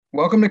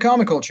Welcome to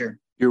Comic Culture.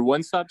 Your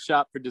one-stop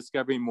shop for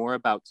discovering more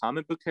about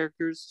comic book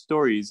characters,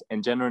 stories,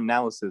 and general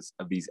analysis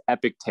of these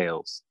epic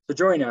tales. So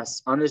join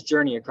us on this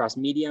journey across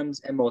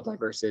mediums and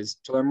multiverses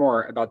to learn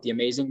more about the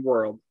amazing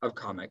world of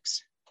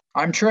comics.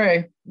 I'm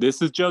Trey.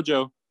 This is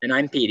JoJo. And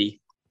I'm Petey.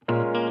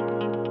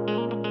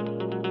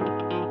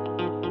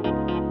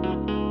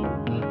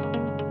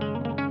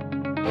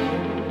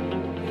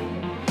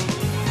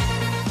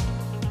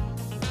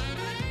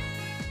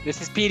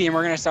 This is Petey, and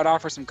we're going to start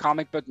off with some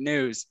comic book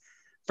news.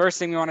 First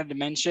thing we wanted to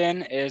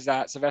mention is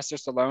that Sylvester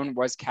Stallone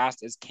was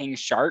cast as King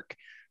Shark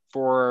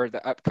for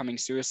the upcoming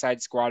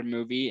Suicide Squad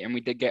movie, and we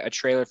did get a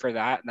trailer for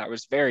that. That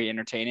was very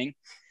entertaining.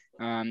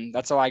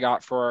 That's all I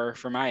got for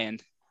my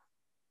end.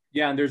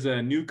 Yeah, and there's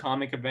a new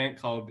comic event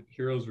called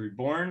Heroes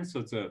Reborn,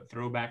 so it's a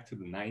throwback to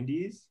the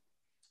 90s.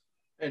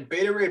 And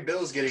Beta Ray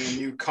Bill's getting a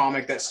new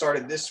comic that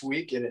started this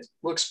week, and it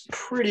looks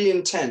pretty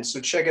intense. So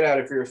check it out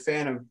if you're a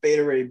fan of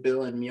Beta Ray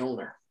Bill and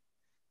Mjolnir.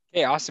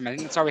 Okay, awesome. I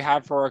think that's all we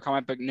have for our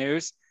comic book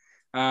news.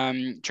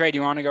 Trey, do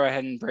you want to go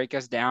ahead and break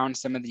us down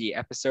some of the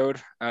episode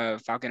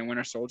of Falcon and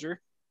Winter Soldier?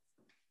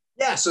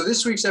 Yeah, so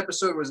this week's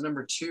episode was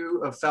number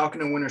 2 of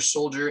Falcon and Winter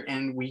Soldier,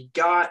 and we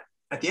got,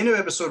 at the end of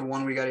episode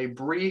 1, we got a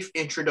brief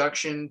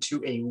introduction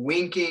to a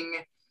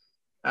winking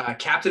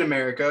Captain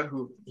America,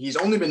 who he's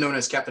only been known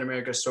as Captain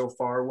America so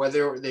far.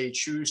 Whether they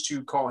choose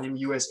to call him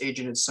U.S.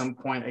 agent at some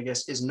point, I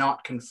guess, is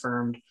not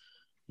confirmed.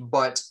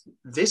 But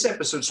this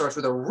episode starts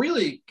with a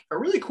really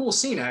cool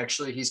scene,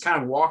 actually. He's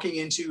kind of walking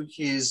into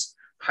his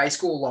high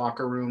school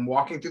locker room,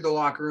 walking through the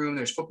locker room.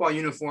 There's football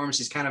uniforms.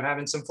 He's kind of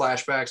having some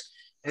flashbacks.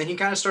 And then he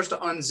kind of starts to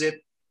unzip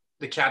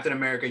the Captain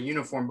America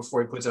uniform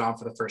before he puts it on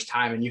for the first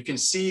time. And you can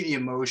see the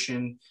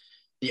emotion,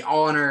 the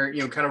honor,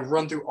 kind of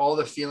run through all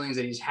the feelings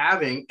that he's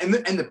having and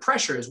the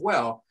pressure as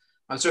well.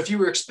 So if you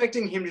were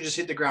expecting him to just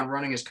hit the ground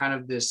running as kind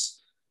of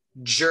this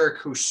jerk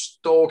who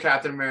stole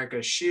Captain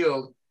America's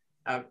shield,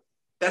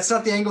 that's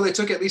not the angle they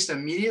took, at least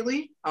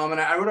immediately. And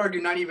I would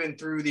argue not even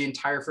through the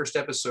entire first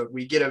episode.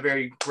 We get a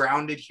very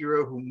grounded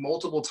hero who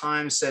multiple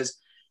times says,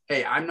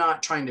 hey, I'm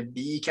not trying to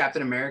be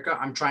Captain America.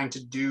 I'm trying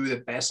to do the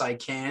best I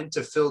can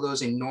to fill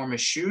those enormous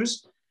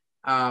shoes.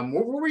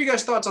 What were you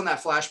guys' thoughts on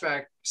that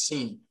flashback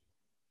scene?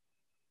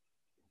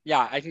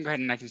 Yeah, I can go ahead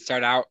and I can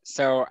start out.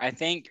 So I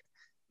think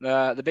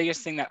the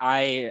biggest thing that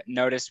I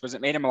noticed was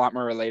it made him a lot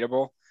more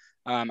relatable.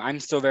 I'm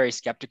still very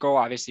skeptical,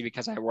 obviously,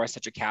 because I was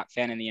such a Cap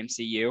fan in the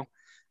MCU.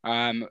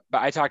 But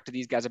I talked to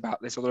these guys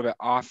about this a little bit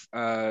off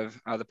of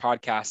the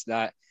podcast,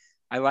 that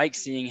I like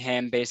seeing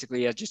him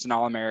basically as just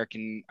I'm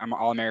an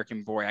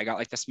all-American boy. I got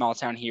like the small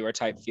town hero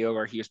type feel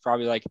where he was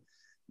probably like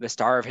the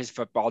star of his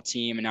football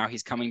team. And now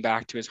he's coming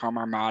back to his home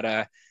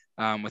armada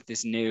with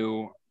this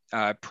new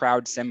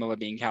proud symbol of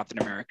being Captain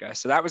America.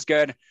 So that was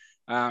good.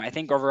 I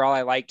think overall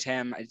I liked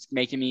him. It's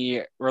making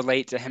me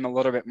relate to him a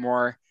little bit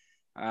more.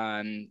 So,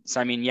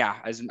 I mean, yeah,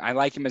 I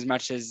like him as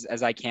much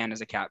as I can as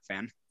a Cap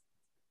fan.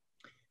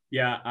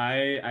 Yeah,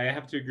 I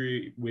have to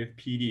agree with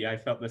PD. I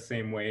felt the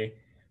same way.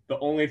 The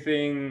only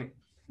thing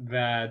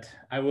that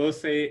I will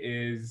say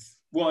is,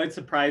 well, it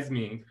surprised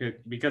me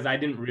because I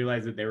didn't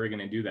realize that they were going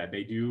to do that.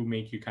 They do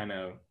make you kind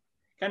of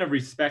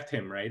respect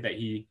him, right? That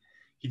he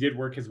did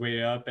work his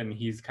way up, and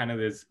he's kind of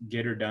this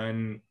get her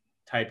done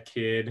type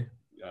kid,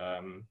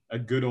 a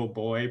good old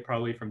boy,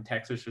 probably from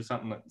Texas or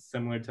something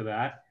similar to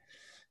that.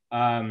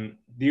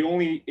 The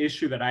only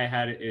issue that I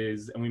had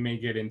is, and we may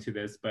get into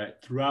this,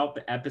 but throughout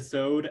the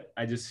episode,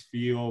 I just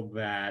feel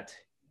that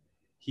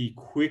he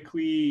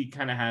quickly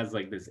kind of has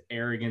like this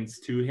arrogance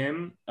to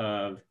him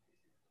of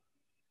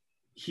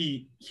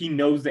he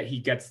knows that he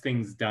gets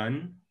things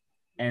done.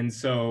 And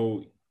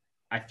so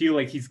I feel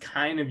like he's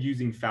kind of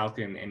using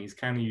Falcon and he's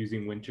kind of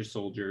using Winter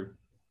Soldier,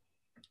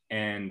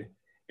 and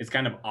it's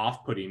kind of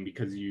off-putting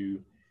because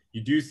you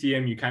do see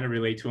him, you kind of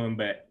relate to him,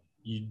 but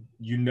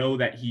you know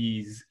that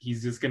he's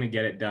just going to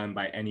get it done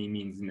by any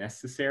means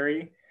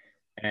necessary,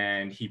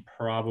 and he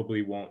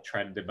probably won't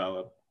try to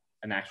develop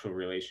an actual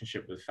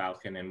relationship with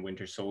Falcon and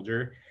Winter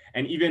Soldier.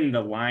 And even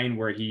the line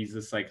where he's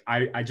just like,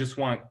 I just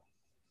want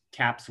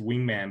Cap's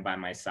wingman by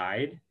my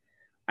side,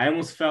 I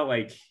almost felt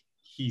like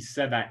he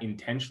said that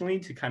intentionally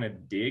to kind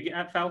of dig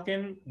at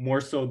Falcon,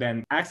 more so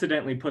than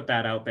accidentally put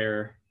that out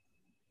there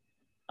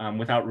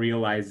without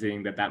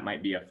realizing that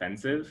might be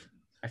offensive.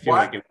 I feel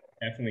like it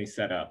was definitely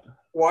set up.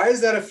 Why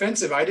is that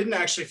offensive? I didn't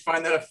actually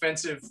find that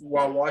offensive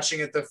while watching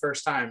it the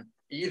first time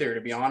either, to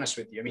be honest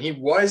with you. I mean, he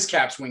was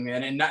Cap's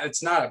wingman, and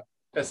that's not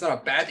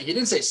a bad thing. He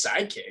didn't say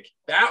sidekick.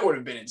 That would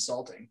have been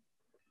insulting.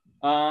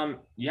 Yeah,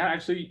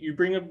 actually, you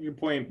bring up your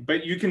point,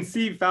 but you can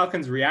see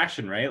Falcon's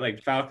reaction, right?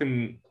 Like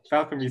Falcon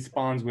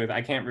responds with,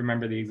 I can't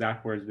remember the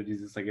exact words, but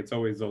he's just like, it's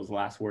always those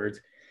last words.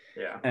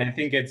 Yeah. And I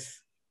think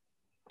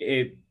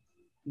it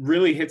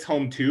really hits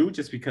home too,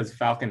 just because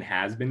Falcon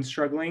has been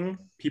struggling.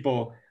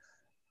 People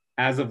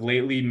as of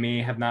lately may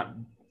have not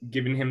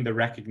given him the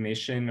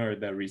recognition or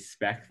the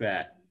respect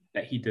that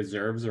he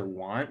deserves or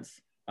wants.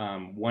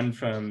 One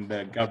from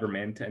the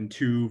government, and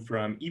two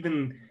from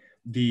even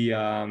the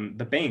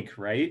bank,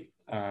 right?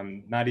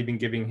 Not even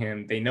giving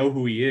him, they know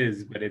who he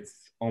is, but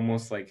it's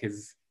almost like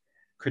his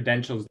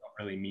credentials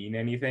don't really mean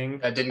anything.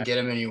 That didn't get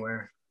him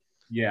anywhere.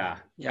 Yeah.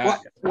 Yeah.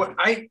 What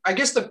I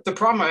guess the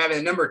problem I'm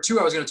having, number two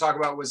I was going to talk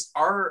about was,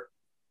 are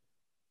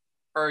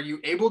you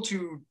able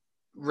to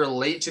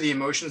relate to the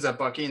emotions that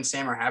Bucky and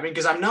Sam are having?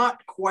 Because I'm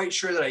not quite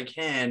sure that I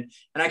can.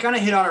 And I kind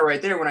of hit on it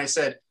right there when I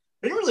said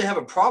I didn't really have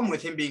a problem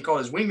with him being called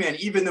his wingman,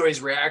 even though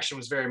his reaction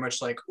was very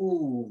much like,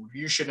 "Ooh,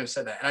 you shouldn't have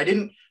said that." And I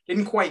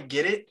didn't quite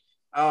get it.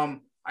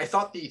 I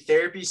thought the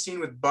therapy scene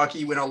with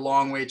Bucky went a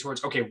long way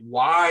towards, okay,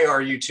 why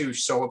are you two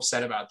so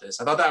upset about this?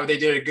 I thought that they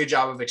did a good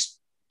job of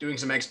doing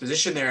some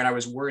exposition there, and I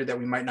was worried that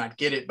we might not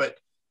get it. But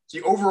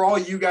so overall,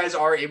 you guys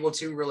are able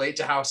to relate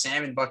to how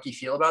Sam and Bucky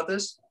feel about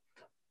this?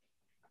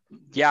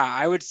 Yeah,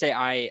 I would say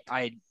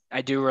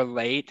I do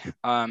relate.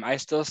 I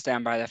still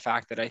stand by the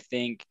fact that I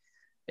think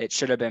it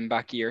should have been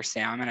Bucky or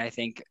Sam, and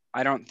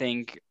I don't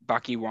think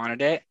Bucky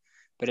wanted it,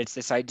 but it's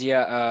this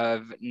idea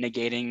of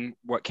negating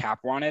what Cap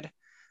wanted.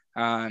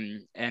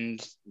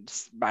 And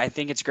I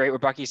think it's great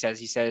what Bucky says.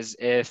 He says,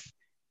 if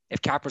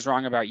Cap was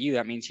wrong about you,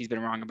 that means he's been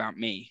wrong about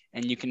me.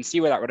 And you can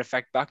see where that would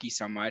affect Bucky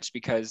so much,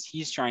 because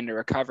he's trying to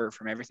recover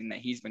from everything that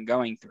he's been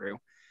going through.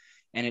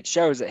 And it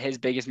shows that his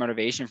biggest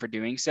motivation for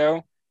doing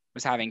so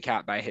was having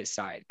Cap by his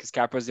side, because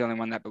Cap was the only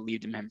one that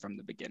believed in him from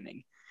the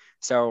beginning.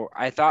 So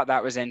I thought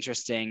that was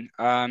interesting.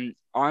 On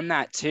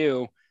that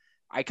too,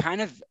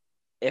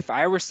 if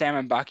I were Sam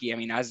and Bucky, I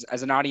mean, as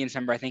an audience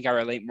member, I think I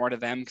relate more to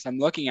them, because I'm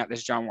looking at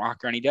this John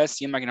Walker and he does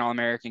seem like an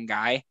All-American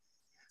guy.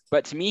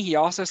 But to me, he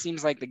also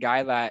seems like the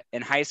guy that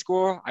in high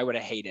school I would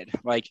have hated.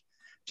 Like,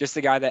 just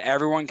the guy that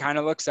everyone kind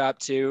of looks up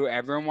to.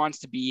 Everyone wants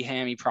to be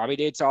him. He probably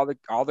dates all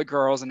the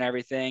girls and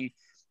everything.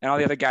 And all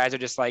the other guys are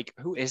just like,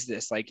 who is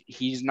this? Like,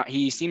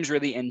 he seems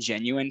really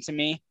ingenuine to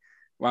me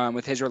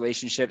with his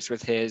relationships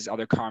with his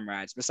other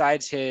comrades,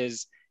 besides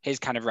his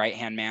kind of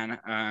right-hand man.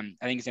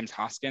 I think his name's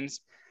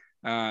Hoskins.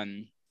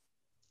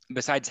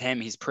 Besides him,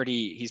 he's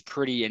pretty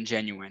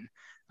ingenuine.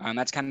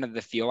 That's kind of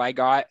the feel I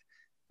got.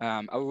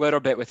 A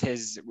little bit with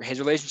his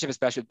relationship,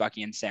 especially with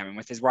Bucky and Sam, and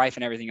with his wife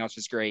and everything else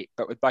was great.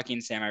 But with Bucky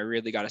and Sam, I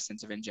really got a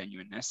sense of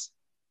ingenuineness.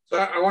 So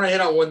I want to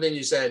hit on one thing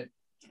you said.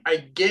 I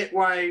get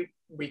why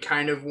we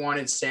kind of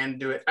wanted Sam to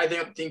do it. I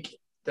don't think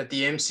that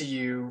the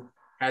MCU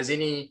has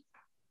any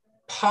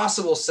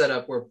possible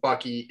setup where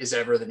Bucky is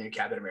ever the new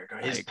Captain America.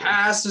 His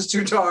past is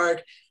too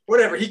dark.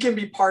 Whatever. He can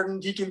be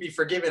pardoned. He can be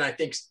forgiven. I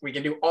think we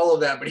can do all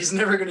of that, but he's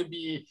never going to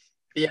be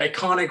the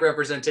iconic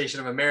representation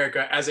of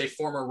America as a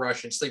former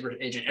Russian sleeper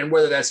agent. And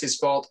whether that's his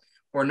fault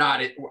or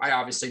not, I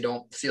obviously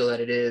don't feel that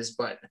it is.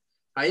 But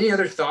any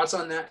other thoughts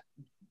on that,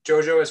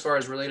 Jojo, as far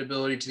as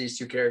relatability to these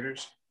two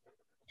characters?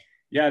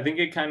 Yeah, I think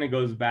it kind of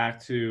goes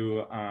back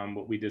to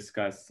what we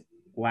discussed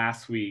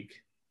last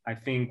week. I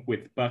think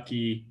with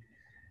Bucky,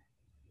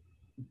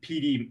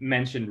 PD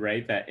mentioned,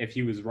 right, that if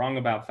he was wrong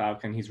about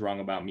Falcon, he's wrong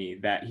about me,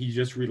 that he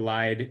just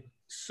relied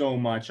so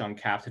much on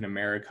Captain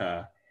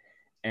America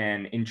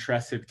and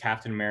entrusted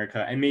Captain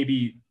America, and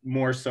maybe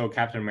more so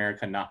Captain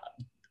America not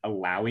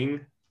allowing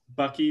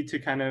Bucky to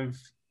kind of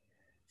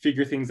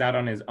figure things out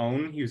on his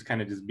own. He was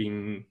kind of just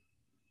being,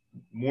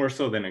 more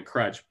so than a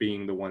crutch,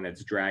 being the one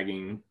that's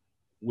dragging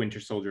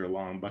Winter Soldier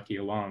along, Bucky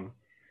along.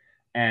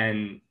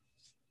 And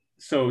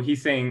so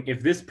he's saying,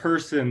 if this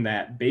person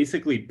that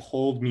basically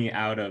pulled me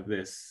out of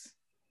this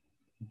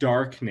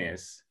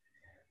darkness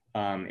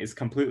is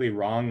completely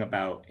wrong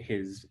about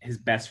his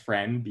best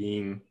friend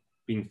being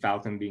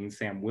Falcon, being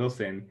Sam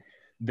Wilson,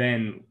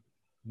 then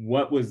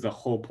what was the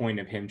whole point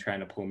of him trying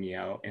to pull me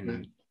out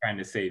and trying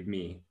to save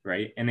me,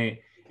 right? And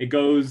it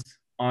goes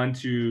on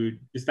to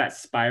just that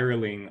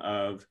spiraling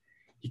of,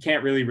 he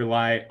can't really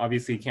rely,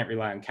 obviously he can't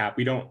rely on Cap.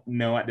 We don't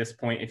know at this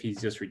point if he's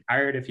just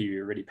retired, if he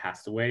already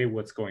passed away,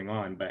 what's going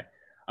on, but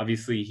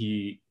obviously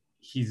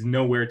he's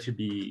nowhere to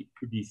be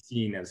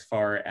seen as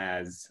far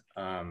as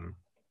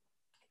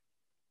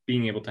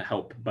being able to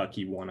help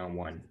Bucky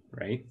one-on-one,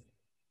 right?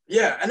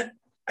 Yeah, and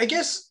I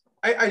guess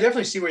I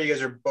definitely see where you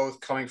guys are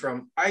both coming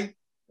from. I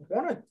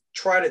want to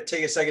try to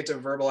take a second to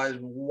verbalize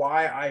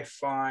why I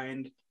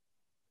find,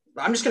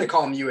 I'm just going to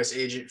call him U.S.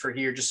 Agent for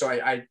here, just so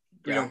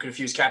we don't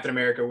confuse Captain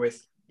America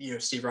with,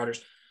 Steve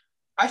Rogers.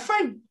 I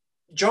find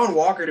John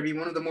Walker to be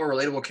one of the more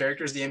relatable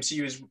characters the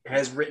MCU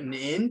has written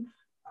in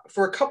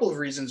for a couple of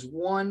reasons.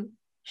 One,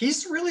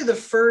 he's really the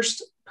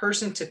first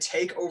person to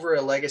take over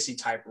a legacy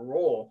type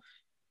role.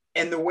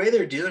 And the way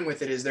they're dealing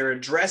with it is they're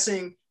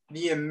addressing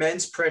the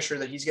immense pressure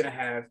that he's going to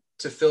have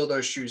to fill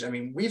those shoes. I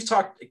mean, we've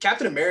talked,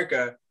 Captain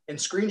America and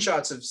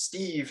screenshots of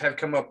Steve have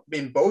come up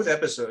in both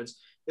episodes.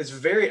 It's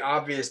very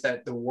obvious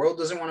that the world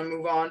doesn't want to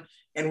move on.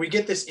 And we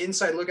get this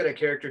inside look at a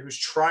character who's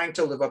trying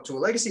to live up to a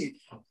legacy.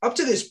 Up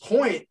to this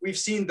point, we've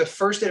seen the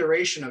first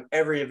iteration of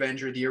every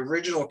Avenger, the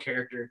original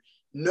character,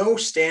 no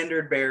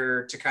standard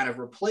bearer to kind of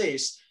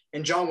replace.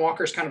 And John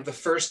Walker's kind of the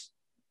first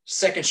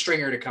second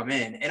stringer to come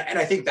in. And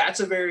I think that's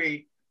a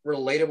very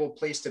relatable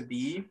place to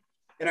be.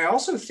 And I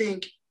also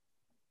think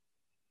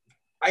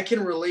I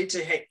can relate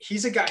to, hey,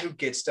 he's a guy who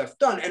gets stuff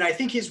done. And I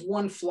think his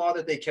one flaw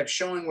that they kept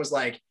showing was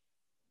like,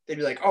 they'd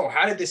be like, oh,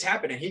 how did this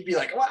happen? And he'd be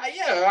like, well,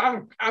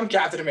 yeah, I'm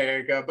Captain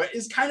America. But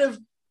it's kind of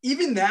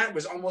even that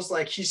was almost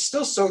like he's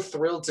still so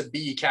thrilled to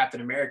be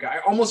Captain America. I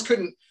almost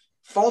couldn't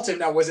fault him.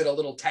 Now, was it a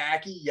little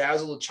tacky? Yeah, it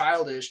was a little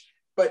childish,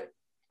 but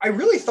I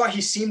really thought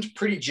he seemed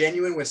pretty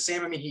genuine with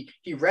Sam. I mean,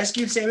 he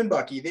rescued Sam and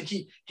Bucky. Then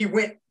he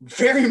went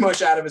very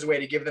much out of his way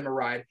to give them a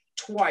ride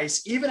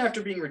twice, even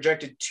after being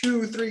rejected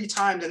 2-3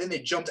 times, and then they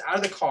jumped out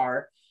of the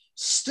car.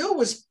 Still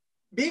was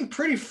being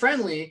pretty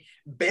friendly,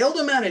 bailed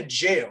him out of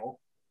jail.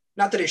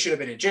 Not that he should have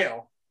been in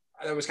jail.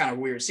 That was kind of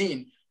a weird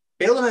scene.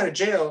 Bailed him out of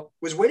jail,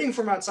 was waiting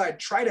for him outside,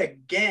 tried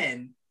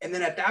again. And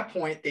then at that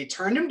point, they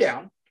turned him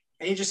down.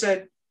 And he just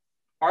said,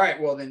 all right,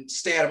 well, then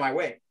stay out of my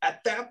way.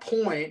 At that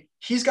point,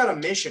 he's got a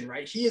mission,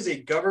 right? He is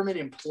a government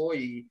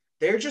employee.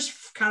 They're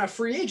just kind of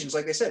free agents,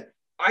 like they said.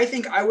 I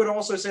think I would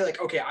also say,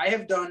 like, okay, I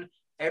have done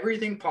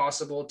everything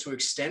possible to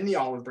extend the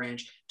olive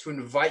branch, to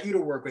invite you to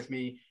work with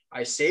me.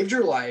 I saved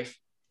your life.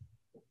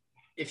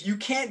 If you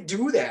can't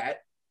do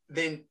that,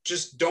 then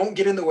just don't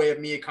get in the way of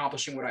me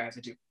accomplishing what I have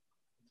to do.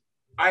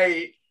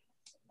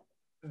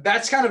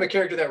 That's kind of a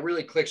character that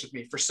really clicks with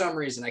me for some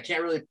reason. I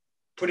can't really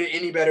put it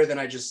any better than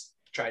I just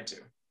tried to.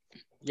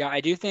 Yeah,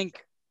 I do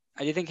think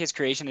his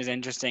creation is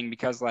interesting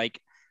because, like,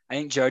 I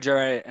think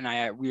JoJo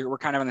and we're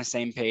kind of on the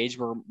same page.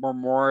 We're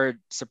more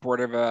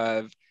supportive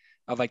of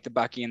like the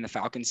Bucky and the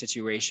Falcon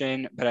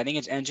situation, but I think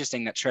it's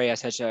interesting that Trey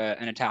has such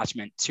an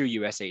attachment to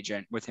US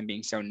Agent with him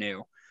being so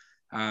new.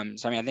 So I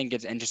mean, I think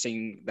it's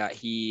interesting that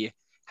he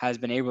has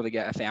been able to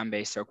get a fan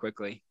base so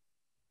quickly.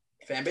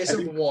 Fan base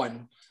of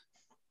one.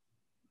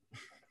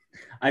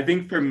 I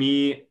think for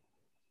me,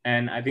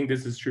 and I think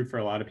this is true for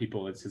a lot of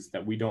people, it's just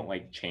that we don't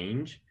like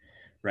change,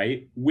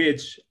 right?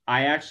 Which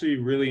I actually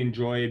really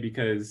enjoy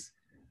because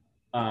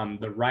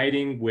the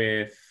writing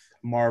with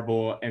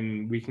Marvel,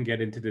 and we can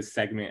get into this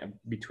segment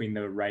between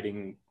the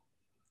writing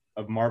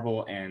of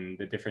Marvel and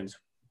the difference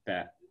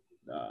that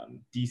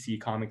DC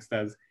Comics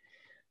does.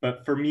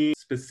 But for me,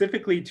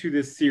 specifically to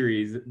this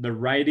series, the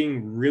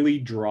writing really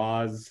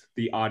draws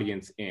the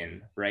audience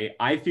in, right?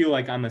 I feel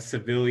like I'm a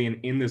civilian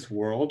in this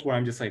world where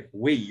I'm just like,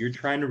 wait, you're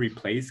trying to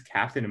replace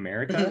Captain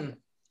America,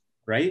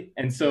 right?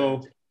 And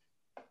so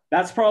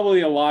that's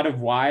probably a lot of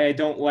why I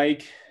don't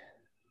like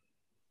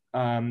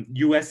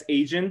US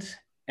Agent.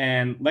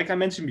 And like I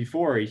mentioned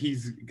before,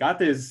 he's got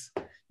this,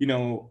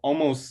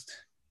 almost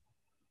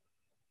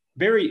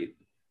very,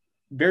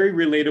 very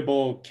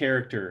relatable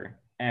character.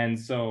 And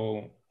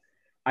so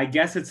I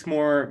guess it's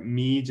more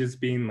me just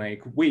being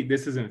like, wait,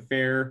 this isn't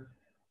fair.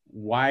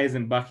 Why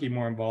isn't Bucky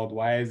more involved?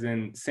 Why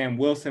isn't Sam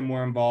Wilson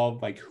more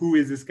involved? Like, who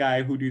is this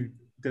guy?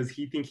 Does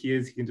he think he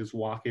is? He can just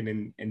walk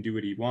in and do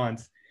what he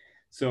wants.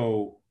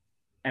 So,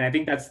 and I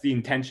think that's the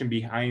intention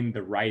behind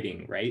the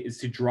writing, right? Is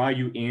to draw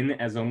you in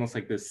as almost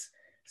like this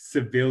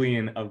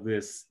civilian of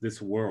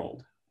this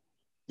world.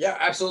 Yeah,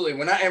 absolutely.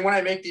 When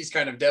I make these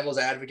kind of devil's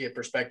advocate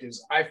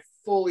perspectives, I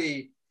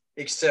fully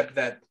accept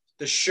that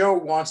the show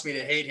wants me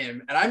to hate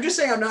him. And I'm just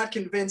saying I'm not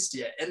convinced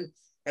yet.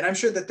 And I'm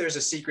sure that there's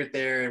a secret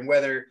there, and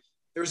whether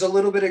there's a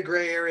little bit of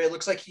gray area. It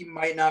looks like he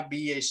might not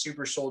be a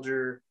super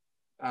soldier,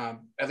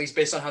 at least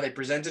based on how they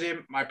presented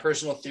him. My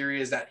personal theory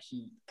is that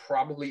he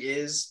probably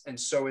is, and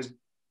so is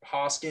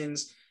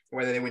Hoskins.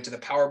 Whether they went to the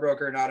power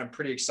broker or not, I'm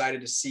pretty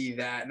excited to see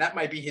that. And that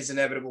might be his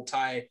inevitable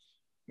tie,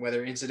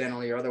 whether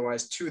incidentally or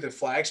otherwise, to the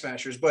Flag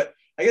Smashers. But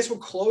I guess we'll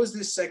close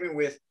this segment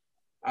with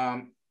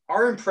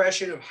our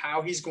impression of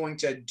how he's going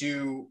to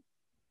do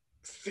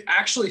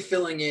actually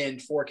filling in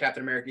for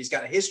Captain America. He's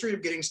got a history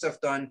of getting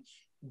stuff done.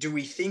 Do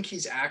we think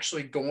he's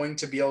actually going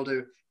to be able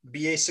to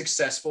be a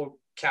successful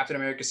Captain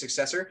America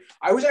successor?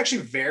 I was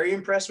actually very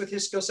impressed with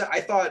his skill set.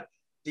 I thought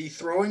the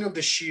throwing of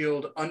the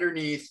shield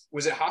underneath,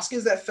 was it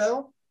Hoskins that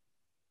fell?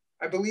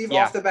 I believe,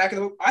 off the back of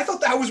the book. I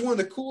thought that was one of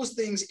the coolest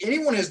things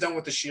anyone has done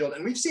with the shield.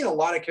 And we've seen a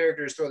lot of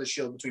characters throw the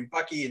shield between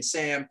Bucky and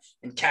Sam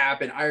and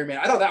Cap and Iron Man.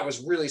 I thought that was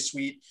really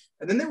sweet.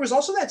 And then there was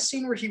also that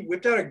scene where he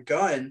whipped out a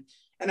gun.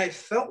 And I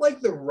felt like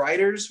the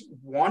writers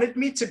wanted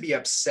me to be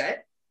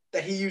upset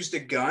that he used a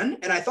gun.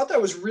 And I thought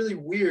that was really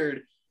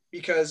weird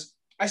because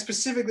I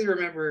specifically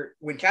remember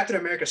when Captain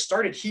America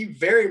started, he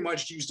very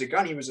much used a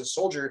gun. He was a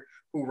soldier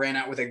who ran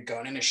out with a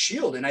gun and a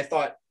shield. And I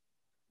thought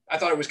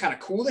it was kind of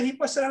cool that he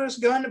busted out his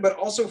gun, but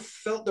also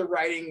felt the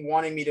writing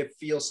wanting me to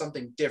feel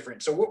something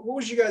different. So what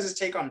was you guys'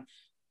 take on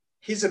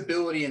his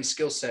ability and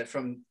skill set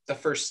from the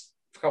first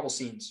couple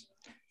scenes?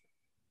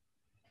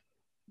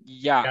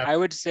 Yeah, I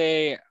would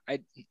say I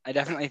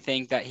definitely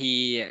think that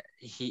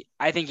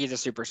I think he's a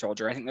super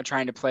soldier. I think they're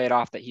trying to play it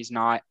off that he's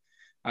not.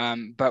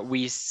 But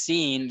we've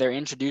seen they're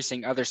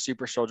introducing other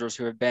super soldiers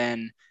who have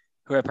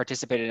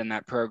participated in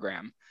that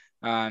program.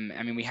 I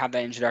mean, we have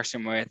that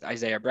introduction with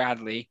Isaiah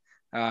Bradley,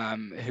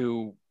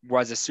 who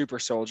was a super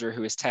soldier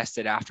who was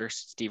tested after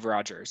Steve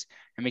Rogers.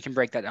 And we can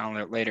break that down a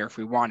little later if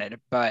we wanted.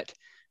 But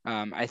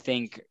I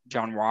think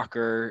John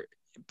Walker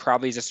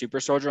probably is a super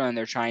soldier, and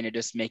they're trying to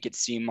just make it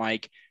seem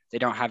like they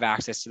don't have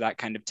access to that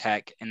kind of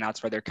tech. And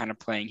that's why they're kind of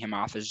playing him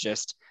off as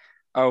just,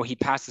 oh, he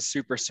passed the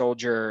super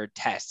soldier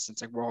tests.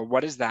 It's like, well,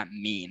 what does that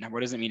mean? What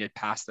does it mean to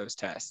pass those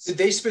tests? Did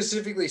they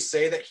specifically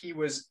say that he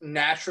was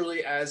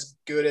naturally as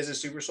good as a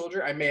super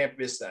soldier? I may have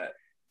missed that.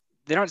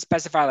 they don't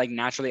specify like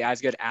naturally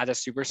as good as a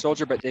super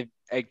soldier, but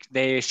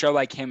they show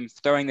like him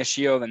throwing the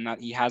shield and that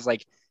he has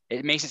like,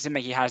 it makes it seem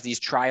like he has these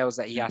trials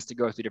that he has to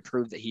go through to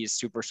prove that he is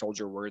super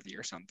soldier worthy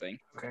or something.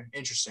 Okay,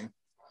 interesting.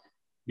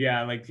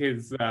 Yeah, like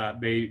his I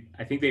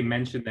think they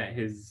mentioned that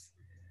his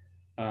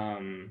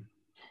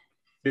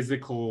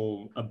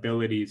physical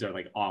abilities are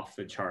like off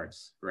the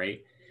charts,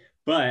 right?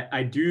 But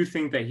I do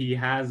think that he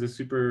has a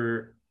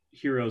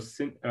superhero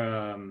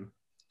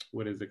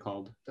what is it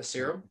called? The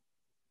serum?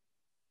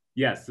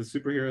 Yes, the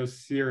superhero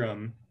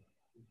serum,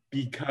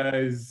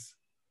 because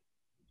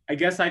I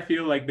guess I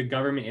feel like the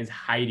government is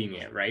hiding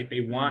it, right?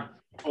 They want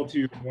people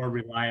to more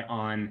rely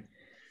on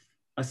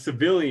a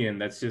civilian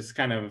that's just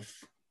kind of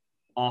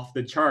off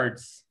the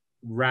charts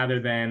rather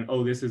than,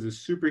 oh, this is a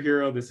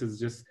superhero. This is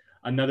just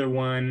another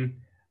one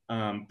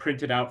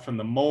printed out from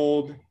the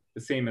mold,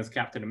 the same as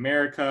Captain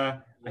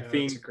America. Yeah, I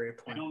think that's a great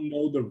point. I don't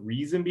know the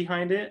reason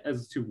behind it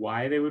as to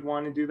why they would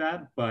want to do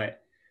that,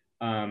 but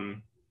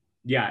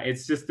yeah,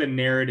 it's just the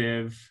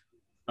narrative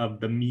of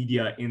the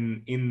media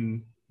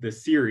in the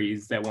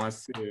series that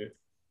wants to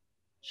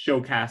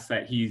showcase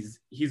that he's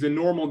a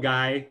normal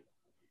guy,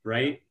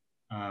 right?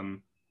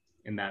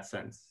 In that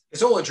sense.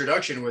 His whole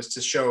introduction was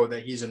to show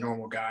that he's a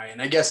normal guy.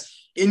 And I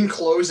guess in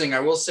closing, I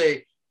will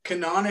say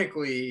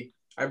canonically,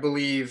 I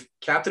believe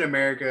Captain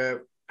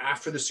America,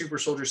 after the super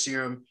soldier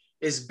serum,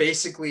 is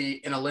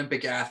basically an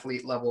Olympic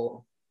athlete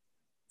level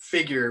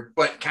figure,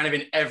 but kind of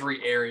in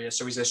every area.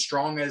 So he's as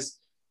strong as,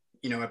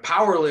 you know, a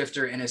power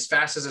lifter and as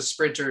fast as a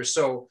sprinter.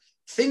 So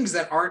things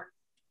that aren't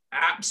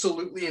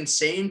absolutely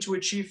insane to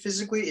achieve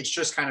physically, it's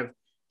just kind of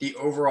the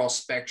overall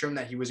spectrum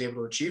that he was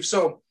able to achieve.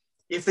 So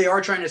if they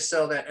are trying to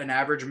sell that an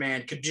average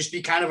man could just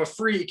be kind of a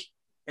freak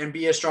and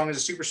be as strong as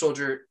a super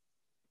soldier,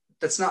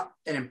 that's not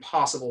an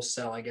impossible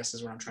sell, I guess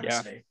is what I'm trying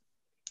to say.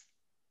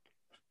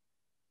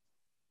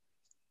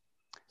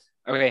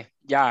 Okay.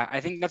 Yeah.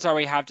 I think that's all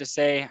we have to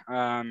say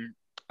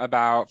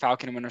about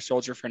Falcon and Winter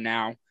Soldier for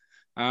now.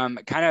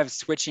 Kind of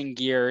switching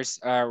gears.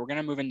 We're going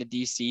to move into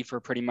DC for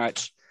pretty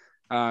much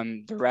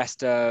the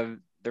rest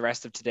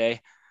of today.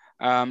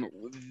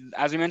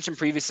 As we mentioned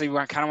previously, we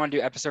kind of want to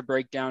do episode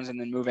breakdowns and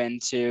then move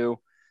into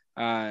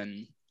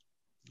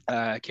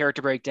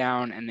character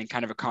breakdown and then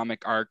kind of a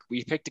comic arc.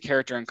 We picked a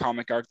character and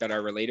comic arc that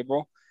are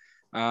relatable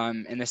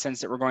in the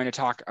sense that we're going to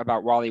talk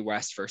about Wally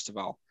West first of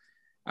all.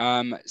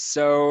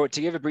 So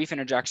to give a brief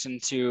introduction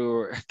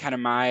to kind of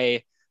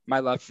my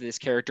love for this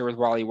character with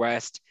Wally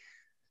West,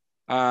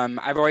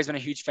 I've always been a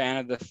huge fan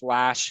of the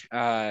Flash,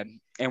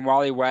 and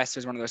Wally West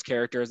was one of those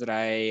characters that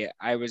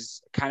I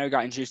was kind of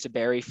got introduced to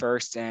Barry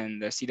first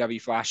and the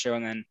CW Flash show,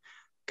 and then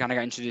kind of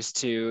got introduced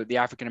to the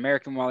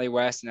African-American Wally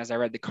West. And as I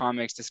read the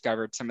comics,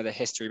 discovered some of the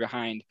history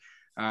behind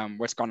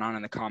what's going on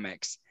in the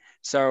comics.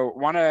 So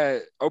want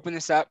to open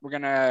this up. We're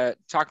going to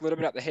talk a little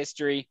bit about the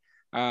history.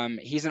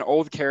 He's an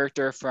old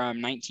character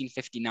from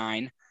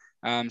 1959.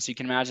 So you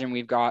can imagine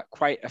we've got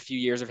quite a few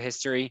years of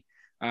history.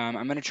 I'm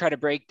going to try to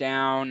break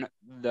down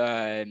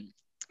the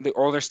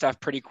older stuff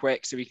pretty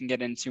quick so we can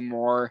get into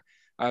more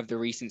of the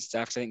recent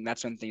stuff. So I think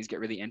that's when things get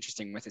really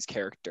interesting with his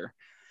character.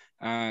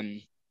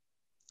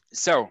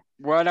 So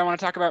what I want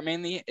to talk about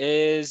mainly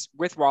is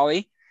with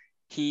Wally.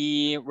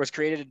 He was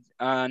created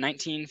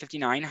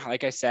 1959,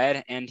 like I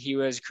said, and he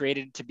was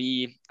created to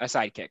be a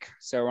sidekick.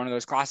 So one of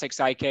those classic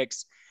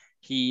sidekicks.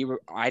 He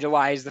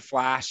idolized the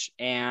Flash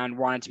and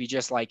wanted to be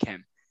just like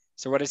him.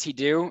 So what does he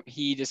do?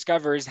 He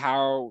discovers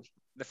how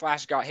the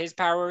Flash got his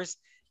powers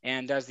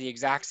and does the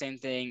exact same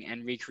thing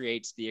and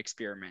recreates the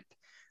experiment.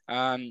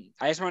 I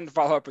just wanted to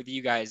follow up with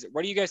you guys.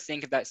 What do you guys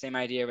think of that same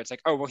idea? It's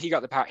like, oh, well, he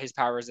got his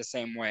powers the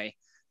same way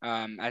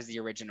as the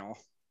original.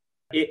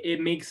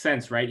 It makes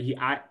sense, right? He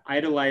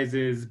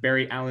idolizes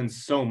Barry Allen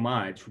so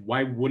much.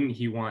 Why wouldn't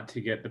he want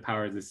to get the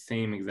powers the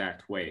same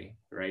exact way,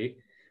 right?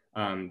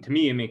 To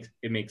me,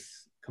 it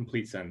makes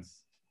complete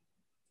sense.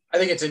 I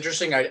think it's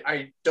interesting.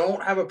 I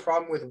don't have a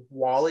problem with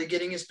Wally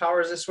getting his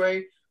powers this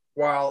way,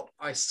 while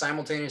I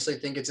simultaneously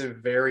think it's a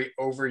very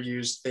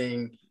overused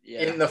thing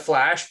in the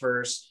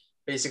Flashverse.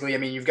 Basically, I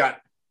mean, you've got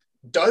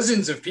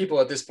dozens of people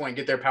at this point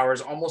get their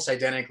powers almost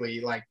identically,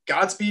 like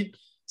Godspeed,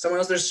 someone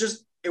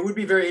else. It would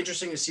be very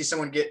interesting to see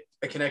someone get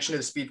a connection to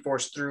the Speed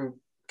Force through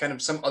kind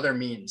of some other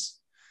means.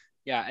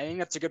 Yeah, I think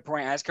that's a good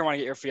point. I just kind of want to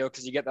get your feel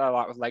because you get that a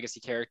lot with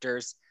legacy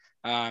characters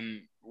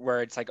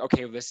where it's like,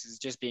 okay, well, this is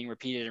just being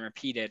repeated and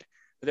repeated.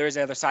 But there's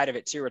the other side of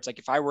it too, where it's like,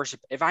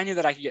 if I knew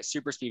that I could get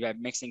super speed by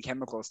mixing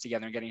chemicals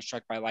together and getting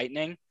struck by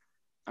lightning,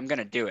 I'm going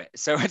to do it.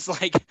 So it's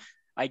like,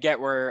 I get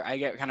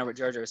kind of what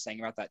Jojo was saying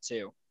about that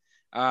too.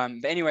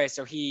 But anyway,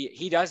 so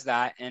he does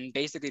that and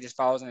basically just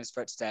follows in his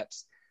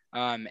footsteps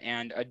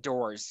and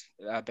adores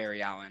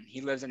Barry Allen.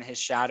 He lives in his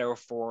shadow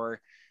for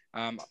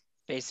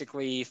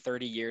basically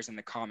 30 years in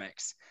the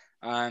comics.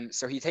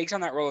 So he takes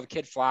on that role of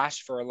Kid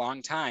Flash for a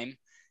long time.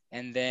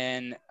 And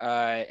then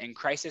in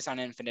Crisis on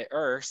Infinite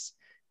Earths,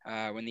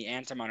 when the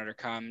Anti-Monitor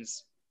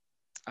comes,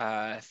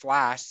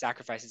 Flash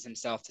sacrifices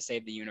himself to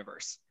save the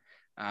universe.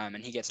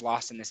 And he gets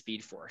lost in the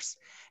Speed Force.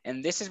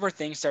 And this is where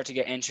things start to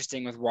get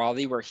interesting with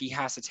Wally, where he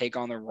has to take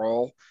on the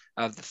role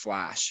of the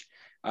Flash.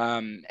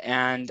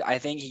 And I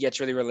think he gets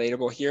really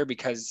relatable here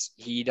because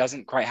he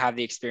doesn't quite have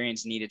the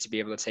experience needed to be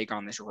able to take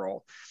on this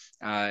role.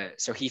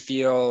 So he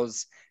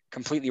feels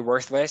completely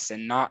worthless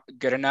and not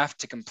good enough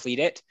to complete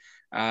it.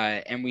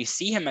 And we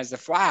see him as the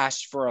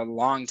Flash for a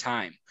long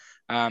time.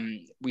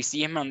 We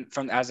see him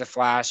as a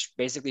Flash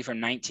basically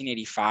from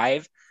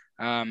 1985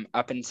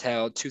 up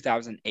until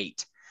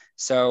 2008.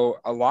 So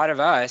a lot of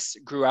us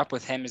grew up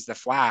with him as the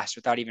Flash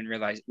without even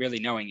really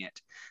knowing it.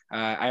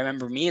 I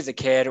remember me as a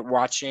kid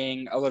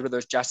watching a little bit of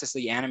those Justice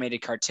League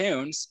animated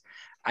cartoons.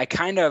 I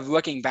kind of,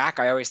 looking back,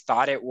 I always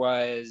thought it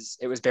was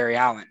Barry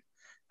Allen.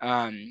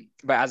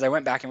 But as I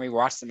went back and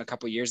rewatched them a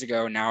couple of years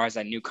ago, now as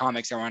I knew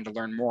comics, I wanted to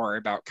learn more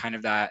about kind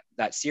of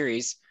that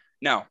series.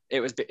 No, it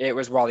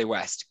was Wally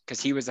West, because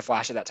he was the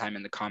Flash at that time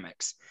in the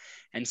comics.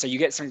 And so you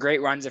get some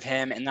great runs of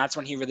him, and that's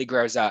when he really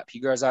grows up. He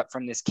grows up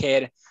from this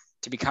kid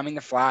to becoming the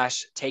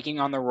Flash,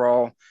 taking on the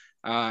role,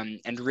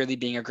 and really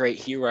being a great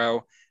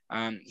hero.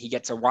 He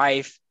gets a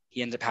wife,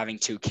 he ends up having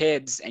 2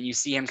 kids, and you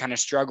see him kind of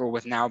struggle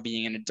with now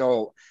being an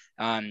adult,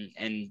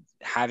 and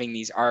having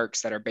these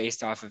arcs that are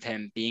based off of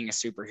him being a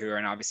superhero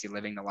and obviously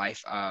living the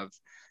life of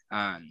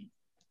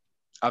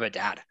a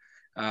dad.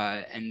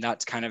 And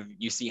that's kind of,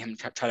 you see him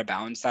try to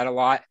balance that a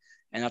lot.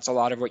 And that's a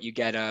lot of what you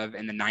get of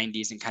in the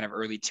 90s and kind of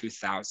early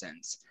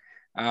 2000s.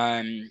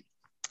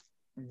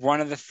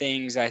 One of the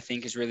things I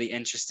think is really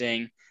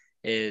interesting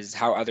is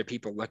how other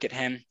people look at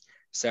him.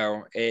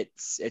 So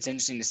it's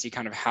interesting to see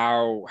kind of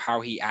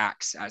how he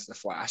acts as the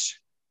Flash.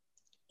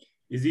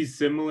 Is he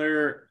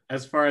similar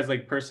as far as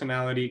like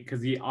personality?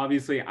 Because he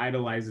obviously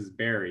idolizes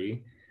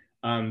Barry.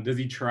 Does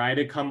he try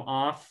to come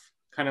off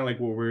kind of like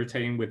what we're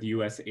saying with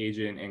US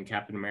Agent and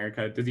Captain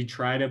America? Does he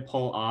try to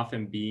pull off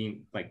and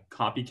be like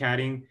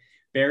copycatting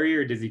Barry,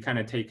 or does he kind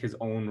of take his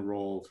own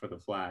role for the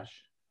Flash?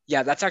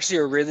 Yeah, that's actually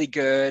a really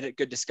good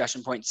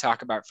discussion point to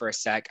talk about for a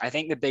sec. I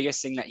think the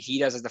biggest thing that he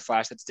does as the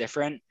Flash that's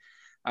different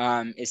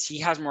is he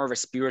has more of a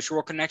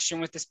spiritual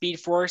connection with the Speed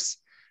Force,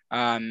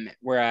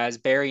 whereas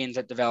Barry ends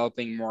up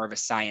developing more of a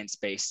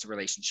science-based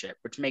relationship,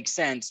 which makes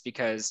sense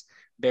because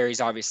Barry's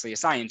obviously a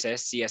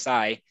scientist,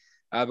 CSI,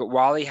 but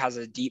Wally has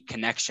a deep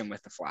connection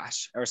with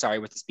the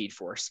with the Speed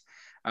Force.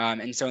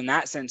 And so in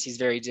that sense, he's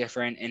very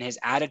different in his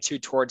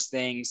attitude towards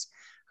things.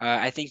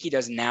 I think he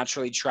does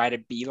naturally try to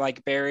be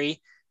like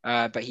Barry,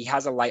 but he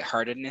has a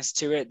lightheartedness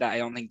to it that I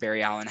don't think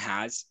Barry Allen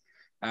has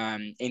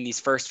in these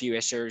first few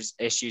issues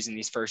in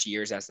these first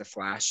years as the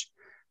Flash.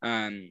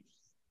 One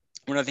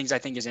of the things I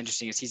think is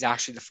interesting is he's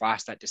actually the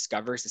Flash that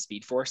discovers the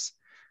Speed Force.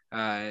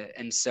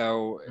 And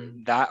so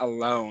that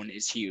alone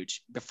is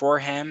huge. Before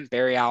him,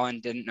 Barry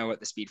Allen didn't know what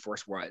the Speed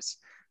Force was.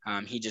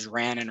 He just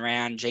ran and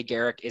ran. Jay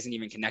Garrick isn't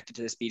even connected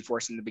to the Speed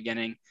Force in the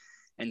beginning.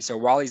 And so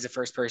Wally's the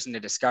first person to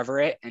discover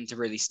it and to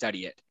really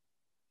study it.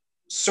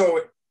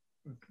 So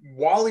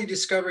Wally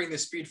discovering the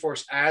Speed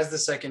Force as the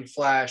second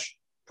Flash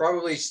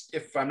probably,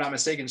 if I'm not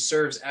mistaken,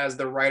 serves as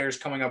the writers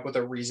coming up with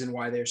a reason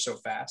why they're so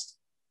fast.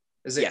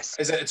 Yes.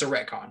 It's a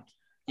retcon?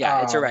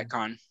 Yeah, it's a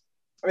retcon.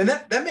 I mean,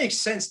 that makes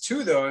sense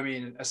too, though. I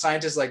mean, a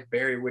scientist like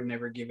Barry would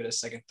never give it a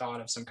second thought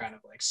of some kind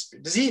of like,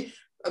 does he,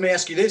 let me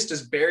ask you this,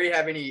 does Barry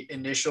have any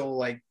initial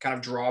like kind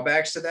of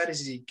drawbacks to that?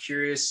 Is he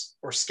curious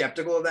or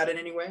skeptical of that in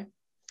any way?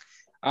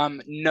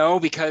 No,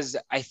 because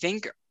I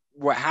think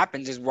what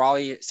happens is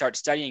Wally starts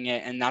studying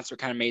it, and that's what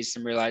kind of makes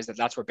him realize that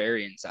that's where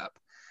Barry ends up.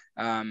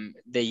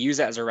 They use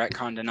it as a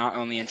retcon to not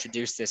only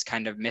introduce this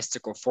kind of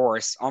mystical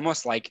force,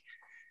 almost like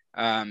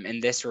in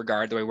this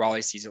regard, the way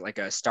Wally sees it, like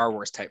a Star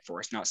Wars type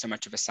force, not so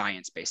much of a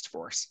science-based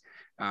force,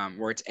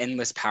 where it's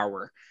endless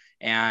power.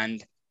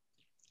 And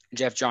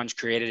Jeff Johns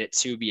created it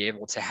to be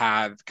able to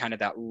have kind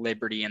of that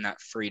liberty and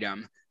that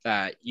freedom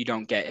that you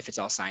don't get if it's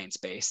all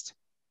science-based.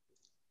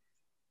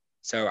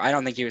 So I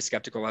don't think he was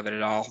skeptical of it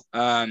at all.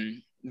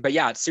 But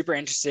yeah, it's super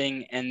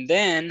interesting. And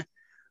then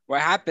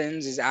what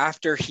happens is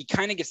after he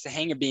kind of gets the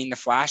hang of being the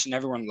Flash and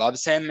everyone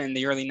loves him in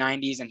the early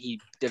 90s and he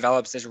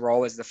develops his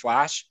role as the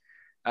Flash,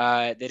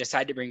 they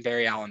decide to bring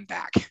Barry Allen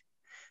back.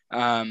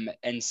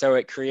 And so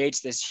it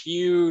creates this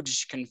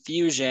huge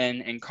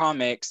confusion in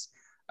comics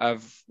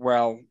of,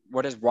 well,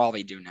 what does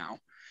Wally do now?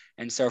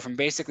 And so from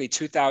basically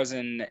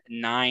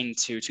 2009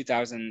 to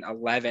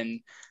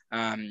 2011,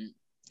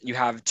 you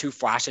have 2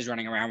 Flashes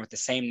running around with the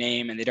same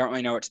name and they don't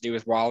really know what to do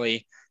with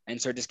Wally. And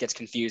so it just gets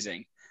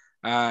confusing.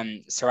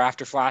 So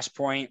after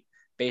Flashpoint,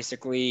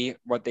 basically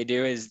what they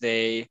do is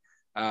they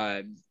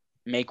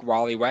make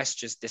Wally West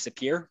just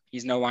disappear.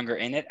 He's no longer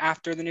in it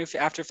after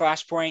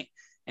Flashpoint.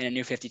 And in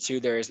New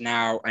 52, there is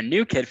now a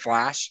new Kid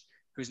Flash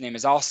whose name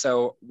is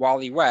also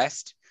Wally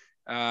West.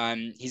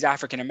 He's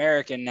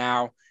African-American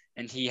now,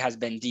 and he has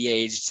been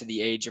de-aged to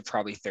the age of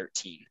probably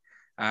 13.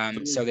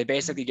 So they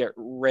basically get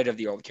rid of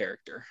the old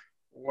character.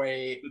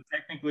 Wait. So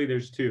technically,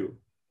 there's 2.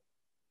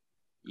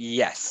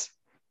 Yes.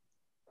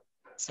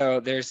 So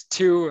there's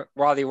 2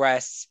 Wally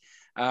Wests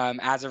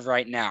as of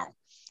right now.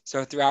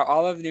 So throughout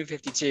all of New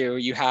 52,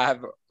 you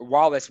have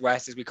Wallace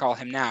West, as we call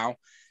him now,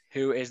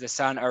 who is the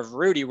son of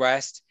Rudy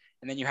West.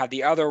 And then you have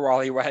the other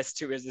Wally West,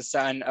 who is the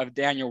son of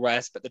Daniel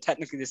West, but they're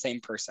technically the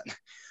same person.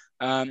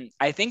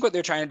 I think what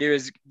they're trying to do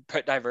is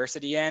put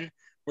diversity in,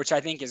 which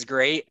I think is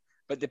great.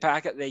 But the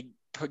fact that they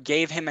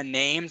gave him a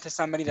name to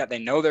somebody that they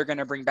know they're going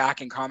to bring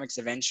back in comics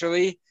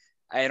eventually,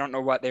 I don't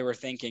know what they were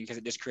thinking, because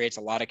it just creates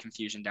a lot of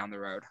confusion down the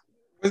road.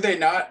 Were they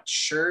not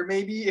sure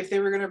maybe if they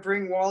were going to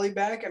bring Wally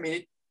back? I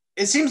mean,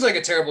 it seems like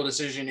a terrible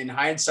decision in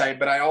hindsight,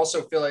 but I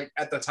also feel like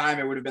at the time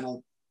it would have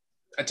been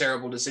a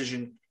terrible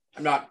decision.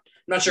 I'm not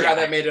sure how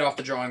that made it off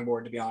the drawing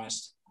board, to be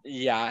honest.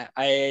 Yeah,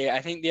 I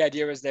think the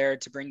idea was there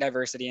to bring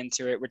diversity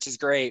into it, which is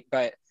great.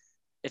 But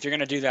if you're going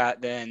to do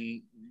that,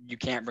 then you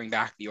can't bring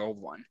back the old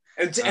one.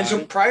 And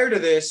so prior to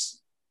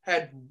this,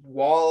 had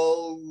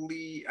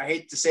Wally, I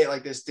hate to say it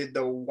like this, did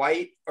the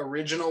white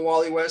original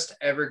Wally West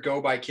ever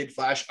go by Kid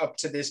Flash up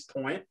to this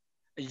point?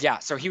 Yeah,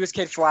 so he was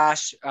Kid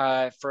Flash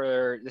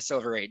for the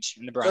Silver Age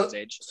and the Bronze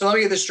Age. So let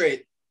me get this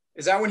straight.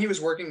 Is that when he was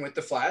working with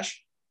the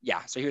Flash?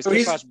 Yeah, so he was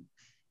Kid Flash.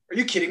 Are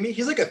you kidding me?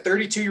 He's like a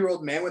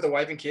 32-year-old man with a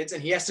wife and kids,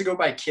 and he has to go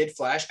by Kid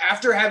Flash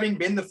after having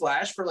been the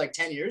Flash for like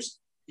 10 years?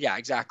 Yeah,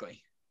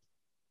 exactly.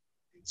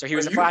 So he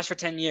was the Flash for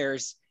 10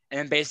 years, and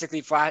then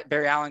basically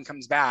Barry Allen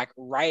comes back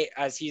right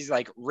as he's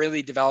like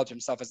really developed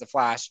himself as the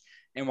Flash,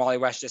 and Wally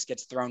West just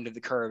gets thrown to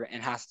the curb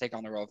and has to take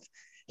on the role.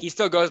 He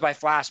still goes by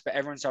Flash, but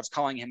everyone starts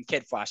calling him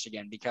Kid Flash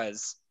again,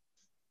 because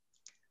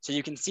so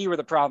you can see where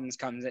the problems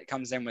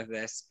comes in with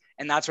this.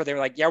 And that's where they were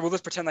like, yeah, we'll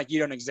just pretend like you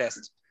don't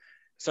exist.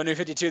 So New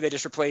 52, they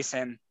just replace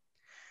him.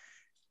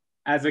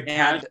 As a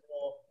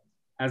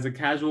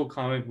casual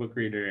comic book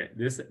reader,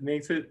 this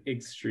makes it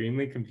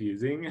extremely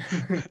confusing.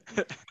 And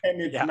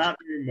it's not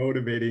very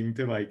motivating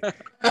to like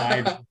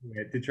dive into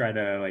it to try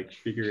to like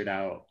figure it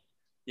out.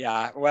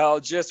 Yeah, well,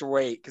 just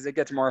wait, because it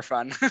gets more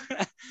fun.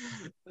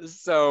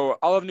 So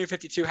all of New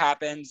 52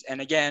 happens.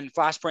 And again,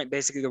 Flashpoint,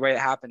 basically the way it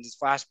happens is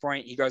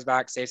Flashpoint, he goes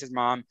back, saves his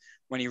mom.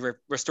 When he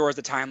restores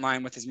the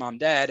timeline with his mom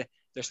dead,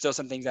 there's still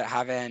some things that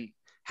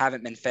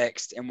haven't been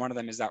fixed. And one of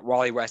them is that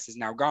Wally West is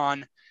now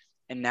gone.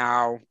 And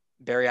now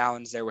Barry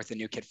Allen's there with the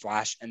new Kid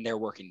Flash, and they're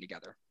working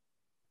together.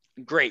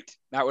 Great.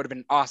 That would have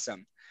been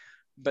awesome.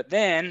 But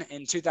then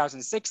in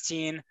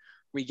 2016,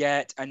 we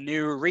get a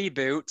new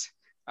reboot,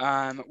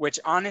 which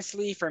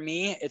honestly, for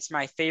me, it's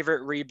my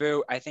favorite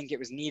reboot. I think it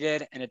was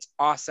needed, and it's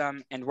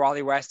awesome. And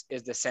Wally West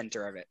is the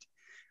center of it.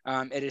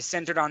 It is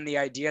centered on the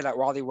idea that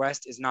Wally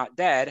West is not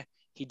dead.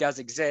 He does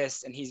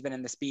exist, and he's been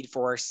in the Speed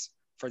Force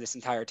for this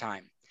entire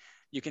time.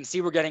 You can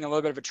see we're getting a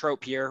little bit of a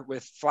trope here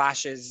with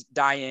Flashes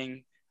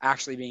dying,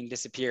 actually being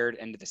disappeared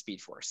into the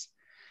Speed Force.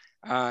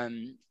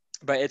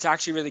 But it's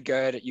actually really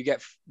good. You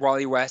get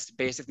Wally West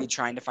basically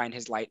trying to find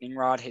his lightning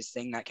rod, his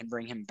thing that can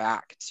bring him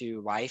back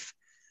to life.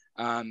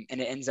 And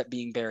it ends up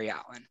being Barry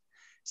Allen.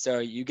 So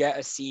you get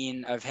a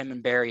scene of him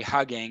and Barry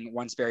hugging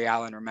once Barry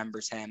Allen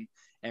remembers him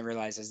and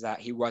realizes that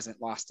he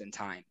wasn't lost in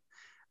time.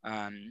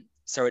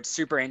 So it's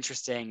super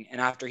interesting. And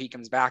after he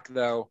comes back,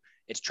 though,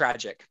 it's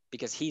tragic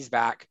because he's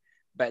back,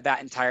 but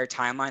that entire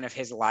timeline of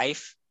his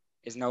life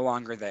is no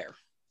longer there.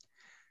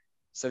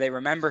 So they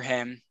remember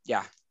him.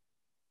 Yeah.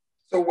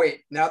 So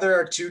wait, now there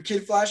are two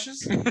Kid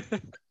Flashes?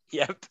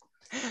 Yep.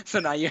 So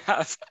now you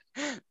have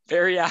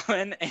Barry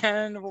Allen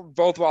and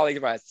both Wally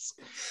Wests.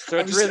 So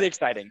it's really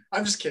exciting.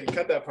 I'm just kidding.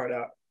 Cut that part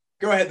out.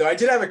 Go ahead, though. I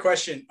did have a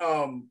question.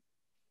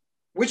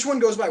 Which one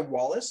goes by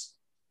Wallace?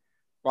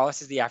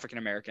 Wallace is the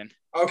African-American.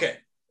 Okay.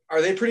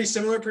 Are they pretty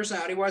similar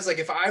personality-wise? Like,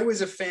 if I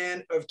was a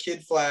fan of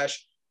Kid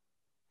Flash,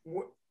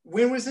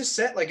 when was this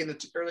set? Like in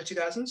the early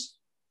 2000s?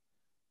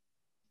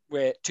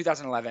 With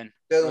 2011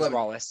 was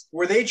Wallace.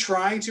 Were they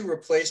trying to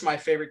replace my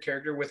favorite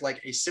character with like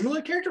a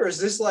similar character? Or is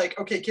this like,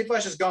 okay, Kid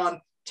Flash is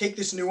gone, take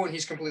this new one,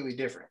 he's completely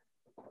different?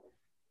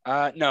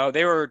 No,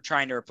 they were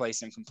trying to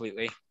replace him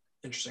completely.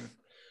 Interesting.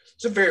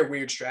 It's a very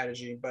weird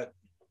strategy, but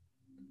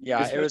yeah,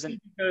 especially it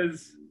wasn't,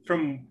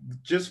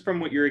 because from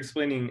what you're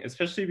explaining,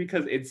 especially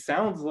because it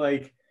sounds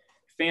like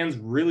fans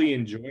really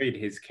enjoyed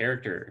his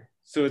character.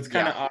 So it's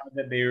kind of odd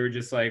that they were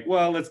just like,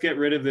 well, let's get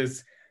rid of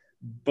this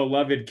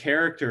beloved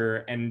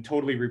character and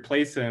totally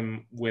replace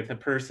him with a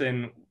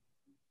person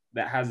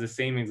that has the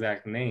same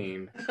exact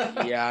name.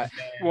 Yeah.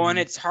 Well, and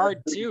it's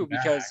hard too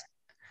because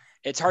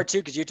you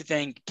have to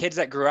think kids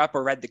that grew up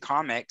or read the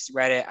comics,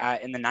 read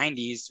it in the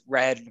 90s,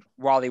 read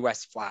Wally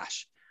West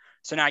Flash.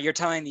 So now you're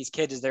telling these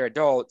kids as they're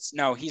adults,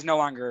 no, he's no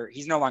longer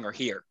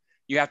here.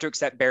 You have to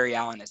accept Barry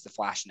Allen as the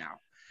Flash now.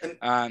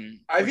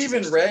 I've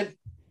even read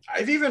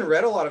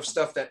a lot of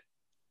stuff that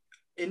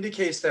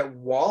indicates that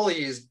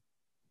Wally is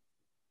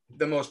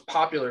the most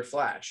popular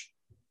Flash.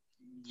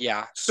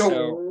 Yeah.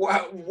 So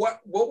what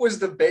was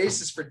the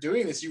basis for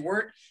doing this? You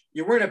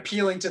weren't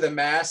appealing to the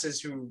masses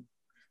who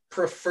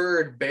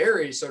preferred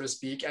Barry, so to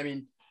speak. I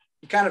mean,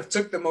 you kind of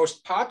took the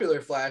most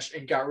popular Flash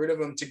and got rid of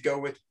him to go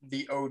with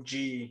the OG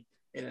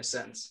in a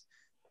sense.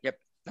 Yep,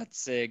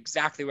 that's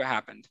exactly what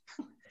happened.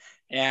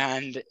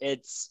 And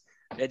it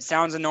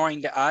sounds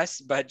annoying to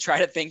us, but try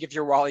to think if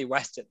you're Wally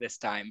West at this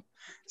time.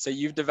 So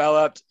you've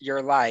developed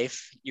your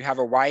life, you have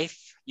a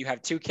wife, you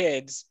have 2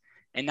 kids,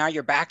 and now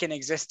you're back in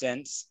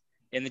existence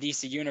in the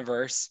DC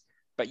universe,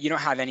 but you don't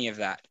have any of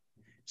that.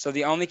 So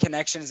the only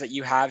connections that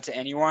you have to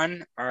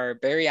anyone are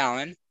Barry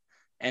Allen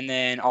and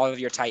then all of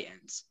your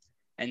Titans.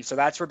 And so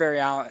that's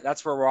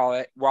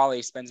where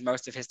Wally spends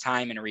most of his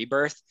time in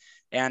Rebirth.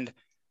 And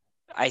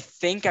I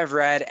think I've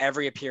read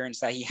every appearance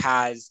that he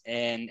has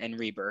in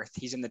Rebirth.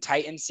 He's in the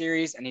Titan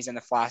series and he's in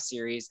the Flash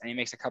series, and he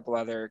makes a couple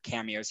other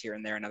cameos here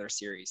and there in other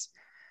series.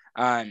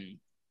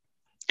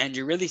 And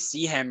you really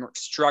see him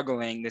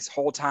struggling this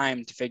whole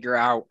time to figure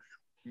out,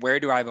 where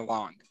do I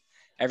belong?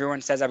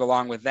 Everyone says I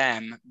belong with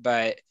them,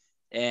 but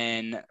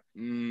in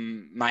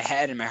my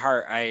head and my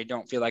heart, I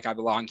don't feel like I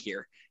belong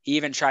here. He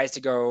even tries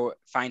to go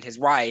find his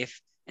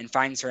wife and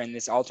finds her in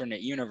this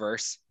alternate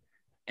universe,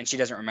 and she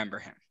doesn't remember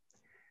him.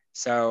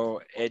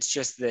 So it's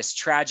just this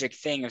tragic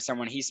thing of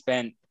someone he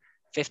spent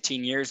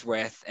 15 years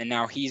with, and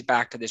now he's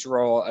back to this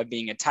role of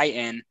being a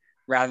Titan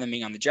rather than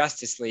being on the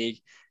Justice League.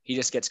 He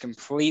just gets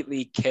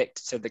completely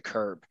kicked to the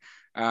curb.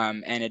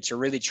 And it's a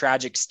really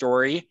tragic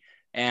story.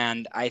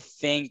 And I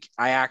think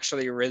I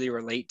actually really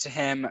relate to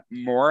him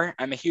more.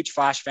 I'm a huge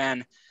Flash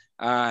fan,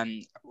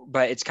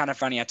 but it's kind of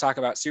funny. I talk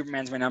about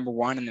Superman's my number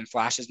one, and then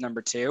Flash is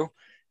number two,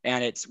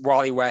 and it's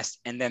Wally West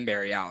and then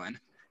Barry Allen.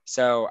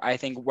 So I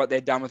think what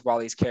they've done with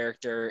Wally's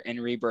character in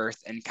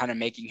Rebirth and kind of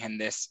making him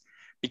this,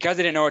 because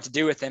they didn't know what to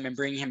do with him and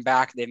bringing him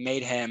back, they've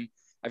made him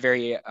a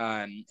very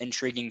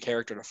intriguing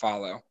character to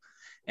follow.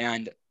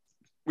 And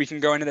we can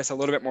go into this a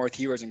little bit more with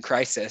Heroes in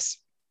Crisis.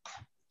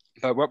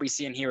 But what we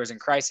see in Heroes in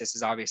Crisis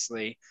is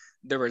obviously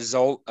the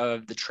result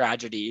of the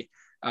tragedy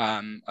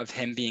of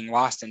him being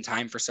lost in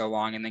time for so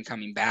long and then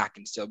coming back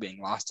and still being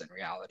lost in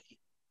reality.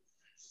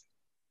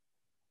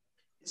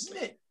 Isn't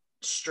it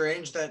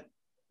strange that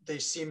they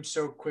seem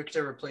so quick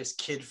to replace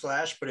Kid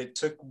Flash, but it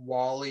took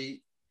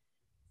Wally?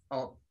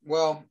 Oh,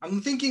 well,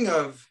 I'm thinking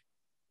of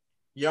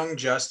Young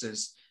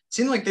Justice. It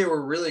seemed like they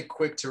were really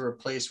quick to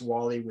replace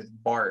Wally with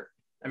Bart.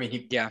 I mean,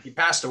 he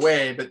passed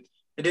away, but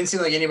it didn't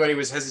seem like anybody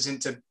was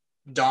hesitant to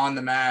don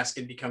the mask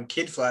and become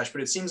Kid Flash.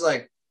 But it seems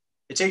like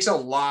it takes a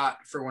lot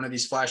for one of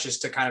these Flashes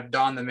to kind of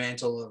don the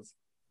mantle of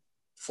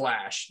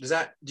Flash.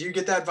 Do you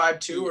get that vibe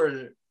too,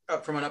 or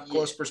from an up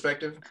close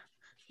perspective?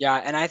 Yeah,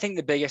 and I think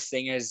the biggest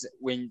thing is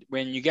when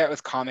you get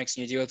with comics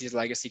and you deal with these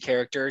legacy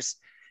characters,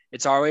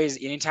 it's always,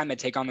 anytime they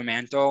take on the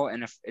mantle,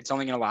 and if it's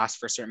only going to last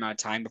for a certain amount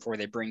of time before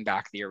they bring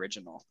back the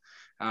original.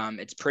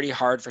 It's pretty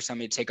hard for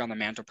somebody to take on the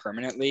mantle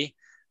permanently.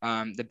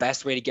 The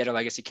best way to get a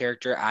legacy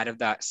character out of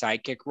that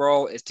sidekick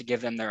role is to give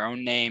them their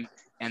own name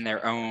and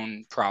their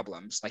own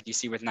problems, like you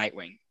see with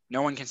Nightwing.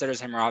 No one considers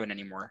him Robin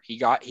anymore.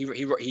 He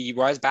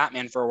was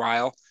Batman for a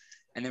while,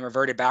 and then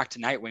reverted back to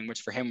Nightwing,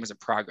 which for him was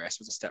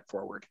a step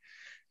forward.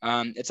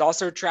 It's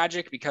also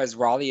tragic because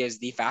Wally is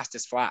the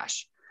fastest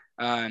Flash.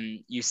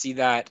 You see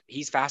that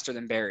he's faster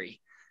than Barry.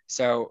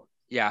 So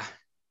yeah.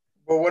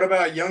 Well, what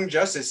about Young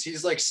Justice?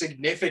 He's like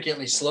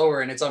significantly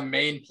slower, and it's a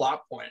main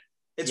plot point.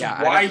 It's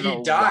why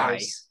he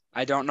dies.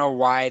 I don't know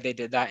why they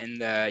did that in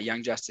the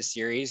Young Justice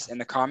series. In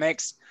the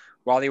comics,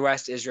 Wally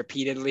West is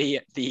repeatedly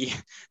the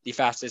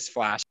fastest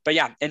Flash. But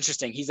yeah,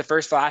 interesting. He's the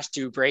first Flash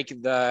to break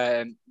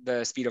the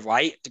speed of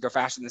light, to go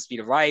faster than the speed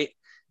of light.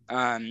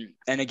 And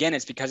again,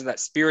 it's because of that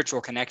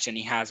spiritual connection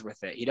he has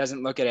with it. He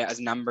doesn't look at it as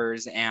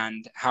numbers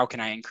and how can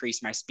I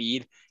increase my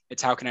speed?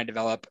 It's how can I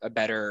develop a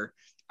better,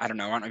 I don't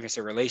know if it's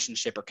a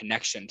relationship or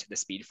connection to the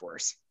Speed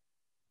Force.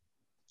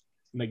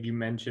 Like you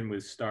mentioned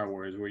with Star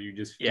Wars, where you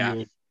just feel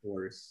the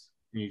Force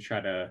and you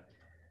try to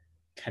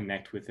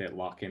connect with it,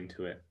 lock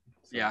into it.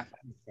 So yeah.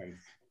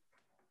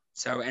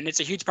 So, and it's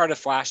a huge part of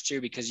Flash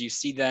too, because you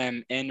see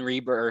them in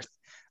Rebirth,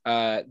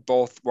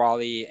 both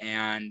Wally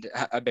and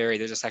Barry.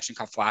 There's a section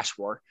called Flash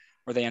War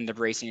where they end up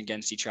racing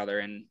against each other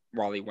and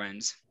Wally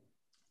wins.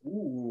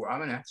 Ooh, I'm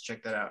gonna have to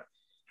check that out.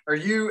 Are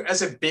you,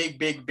 as a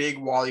big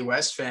Wally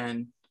West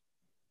fan,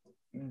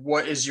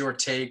 what is your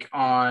take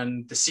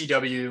on the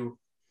CW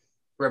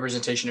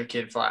representation of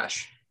Kid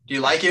Flash? Do you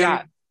like him?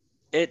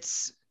 Yeah,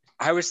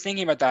 I was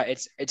thinking about that.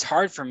 It's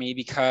hard for me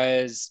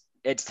because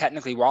it's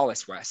technically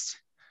Wallace West.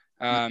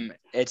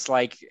 It's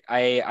like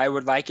I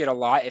would like it a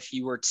lot if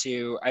he were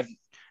to. I've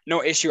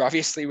no issue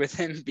obviously with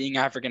him being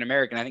African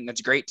American. I think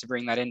that's great to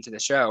bring that into the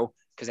show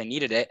because I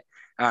needed it.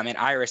 And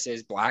Iris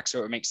is Black,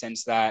 so it makes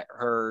sense that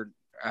her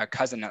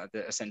cousin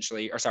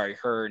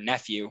her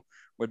nephew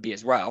would be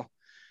as well.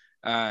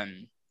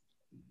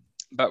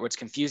 But what's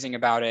confusing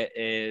about it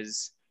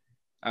is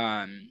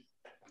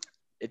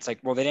it's like,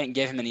 well, they didn't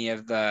give him any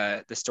of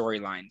the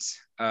storylines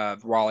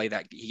of Wally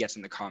that he gets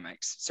in the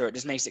comics. So it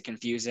just makes it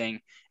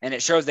confusing. And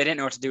it shows they didn't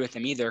know what to do with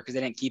him either because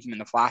they didn't keep him in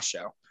the Flash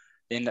show.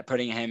 They ended up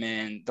putting him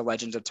in the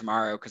Legends of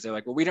Tomorrow because they're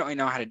like, well, we don't really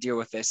know how to deal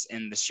with this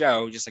in the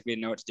show, just like we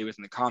didn't know what to do with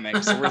in the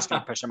comics. So we're just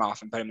going to push him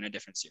off and put him in a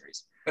different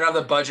series. They don't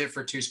have the budget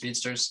for two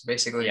speedsters,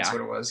 basically. Yeah. That's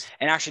what it was.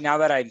 And actually, now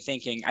that I'm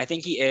thinking, I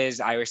think he is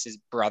Iris's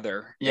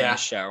brother in the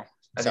show.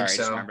 I think so. I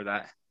just remember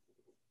that.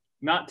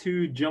 Not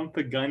to jump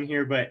the gun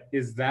here, but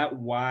is that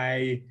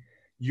why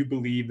you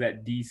believe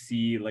that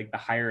DC, like the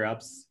higher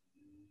ups,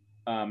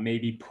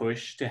 maybe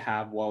push to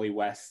have Wally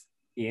West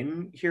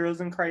in Heroes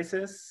in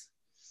Crisis?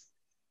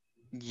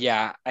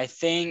 Yeah, I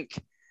think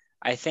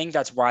I think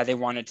that's why they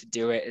wanted to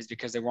do it, is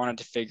because they wanted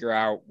to figure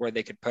out where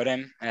they could put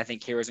him. And I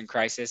think Heroes in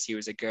Crisis, he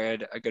was a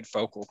good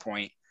focal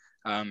point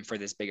for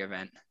this big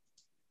event.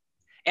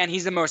 And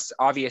he's the most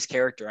obvious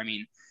character. I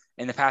mean,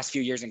 in the past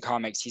few years in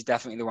comics, he's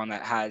definitely the one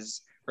that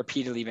has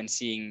repeatedly been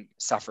seeing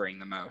suffering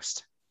the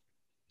most.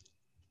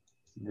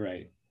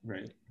 Right.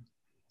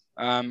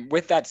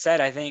 With that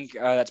said, I think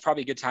that's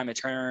probably a good time to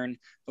turn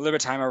a little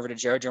bit of time over to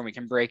Jojo, and we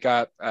can break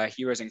up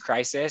Heroes in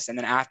Crisis. And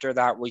then after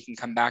that, we can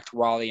come back to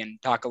Wally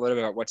and talk a little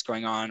bit about what's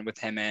going on with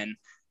him and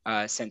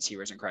since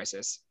Heroes in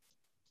Crisis.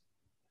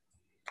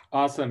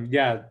 Awesome.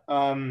 Yeah.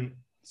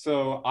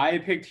 So I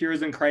picked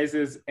Heroes in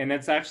Crisis, and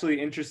it's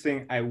actually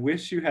interesting. I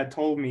wish you had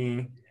told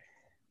me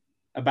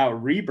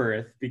about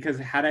Rebirth, because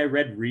had I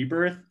read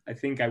Rebirth, I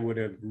think I would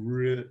have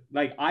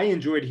I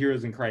enjoyed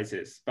Heroes in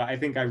Crisis, but I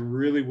think I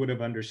really would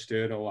have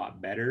understood a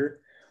lot better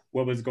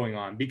what was going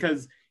on,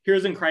 because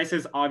Heroes in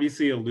Crisis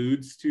obviously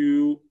alludes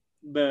to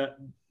the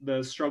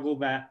struggle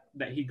that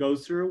he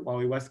goes through,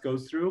 Wally West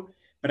goes through,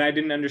 but I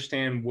didn't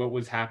understand what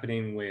was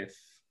happening with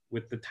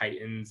the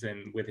Titans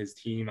and with his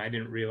team. I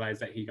didn't realize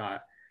that he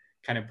got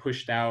kind of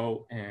pushed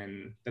out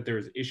and that there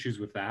was issues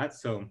with that.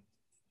 So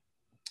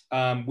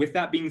with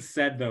that being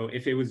said, though,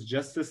 if it was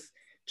just as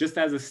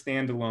a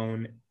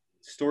standalone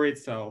story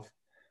itself,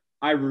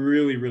 I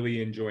really,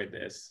 really enjoyed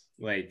this.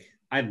 Like,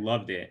 I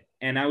loved it.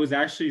 And I was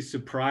actually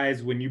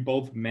surprised when you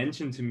both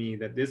mentioned to me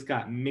that this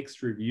got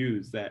mixed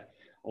reviews, that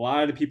a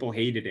lot of the people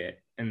hated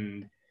it.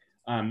 And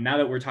now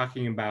that we're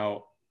talking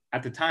about,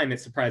 at the time, it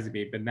surprised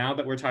me, but now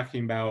that we're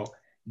talking about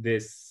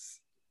this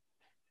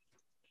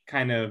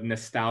kind of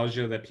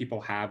nostalgia that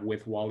people have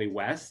with Wally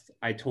West,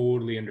 I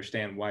totally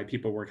understand why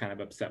people were kind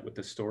of upset with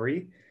the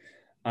story.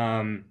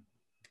 And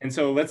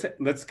so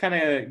let's kind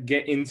of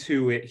get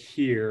into it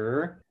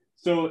here.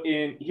 So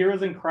in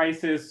Heroes in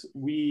Crisis,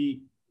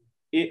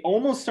 it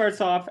almost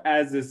starts off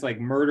as this like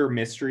murder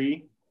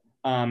mystery.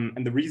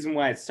 And the reason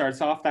why it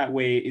starts off that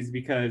way is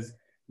because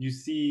you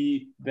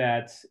see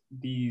that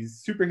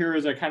these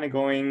superheroes are kind of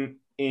going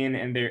in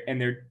and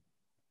they're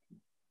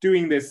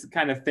doing this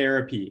kind of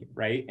therapy,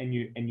 right? And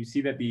you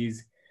see that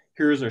these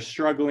heroes are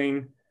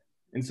struggling.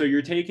 And so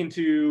you're taken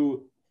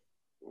to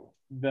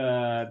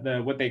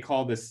the what they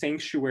call the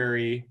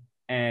sanctuary.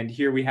 And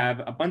here we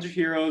have a bunch of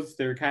heroes.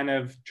 They're kind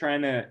of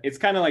it's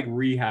kind of like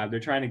rehab. They're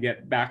trying to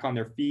get back on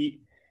their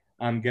feet,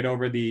 get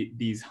over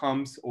these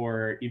humps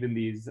or even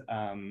these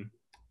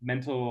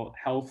mental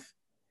health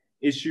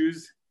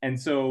issues. And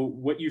so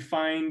what you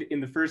find in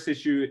the first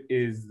issue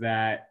is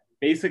that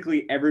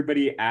basically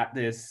everybody at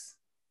this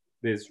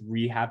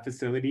rehab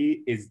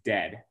facility is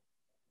dead.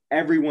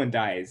 Everyone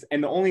dies.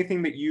 And the only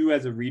thing that you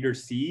as a reader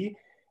see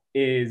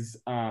is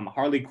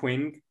Harley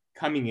Quinn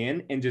coming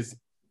in and just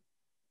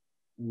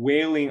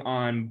wailing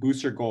on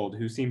Booster Gold,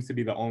 who seems to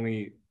be the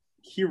only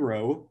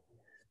hero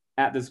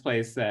at this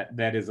place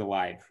that is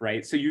alive,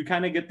 right? So you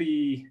kind of get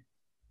the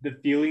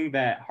feeling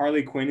that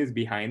Harley Quinn is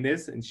behind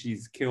this and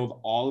she's killed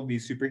all of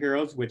these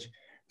superheroes, which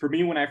for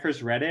me, when I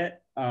first read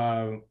it,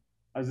 I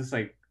was just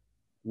like,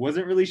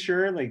 wasn't really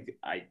sure. Like,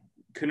 I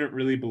couldn't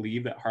really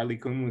believe that Harley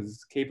Quinn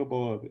was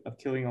capable of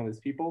killing all these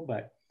people,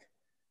 but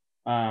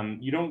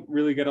you don't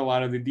really get a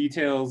lot of the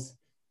details.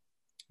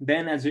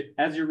 Then as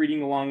you're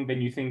reading along,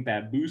 then you think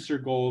that Booster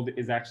Gold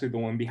is actually the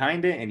one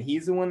behind it and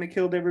he's the one that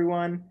killed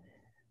everyone.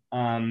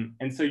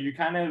 And so you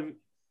kind of,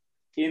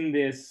 in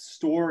this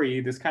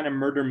story, this kind of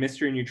murder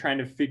mystery, and you're trying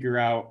to figure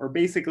out or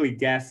basically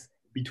guess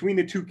between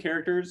the two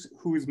characters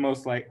who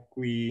most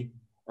likely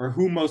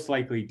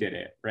did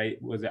it,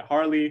 right? Was it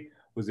Harley?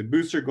 Was it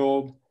Booster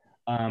Gold?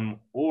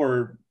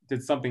 Or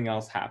did something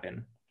else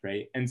happen,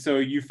 right? And so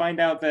you find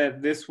out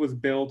that this was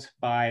built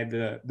by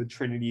the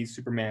Trinity,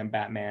 Superman,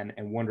 Batman,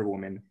 and Wonder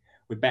Woman,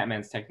 with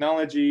Batman's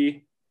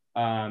technology,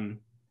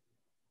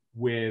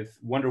 with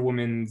Wonder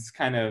Woman's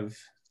kind of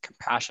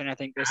compassion, I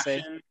think they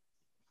say.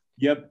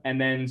 Yep. And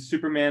then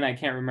Superman, I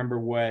can't remember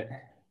what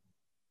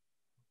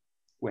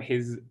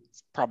his...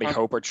 Probably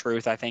hope or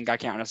truth, I think. I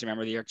can't honestly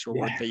remember the actual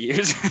word they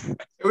use.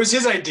 It was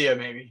his idea,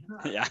 maybe.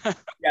 Yeah.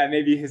 Yeah,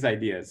 maybe his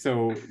idea.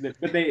 So,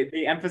 but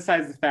they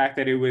emphasize the fact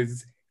that it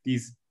was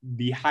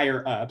the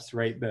higher ups,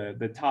 right?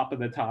 The top of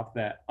the top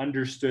that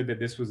understood that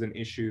this was an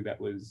issue that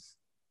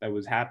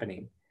was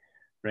happening,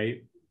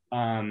 right?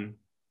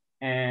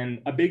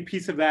 And a big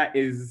piece of that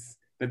is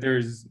that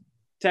there's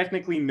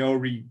technically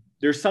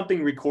there's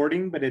something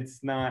recording, but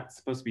it's not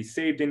supposed to be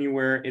saved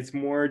anywhere. It's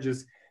more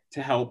just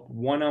to help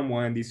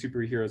one-on-one these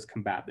superheroes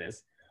combat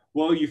this.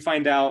 Well, you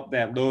find out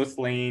that Lois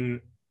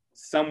Lane,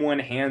 someone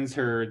hands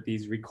her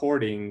these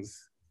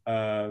recordings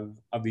of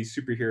these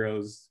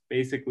superheroes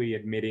basically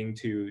admitting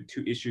to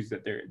issues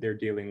that they're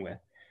dealing with,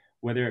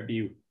 whether it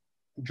be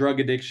drug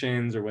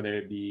addictions or whether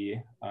it be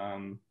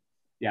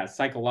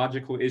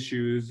psychological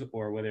issues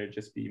or whether it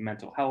just be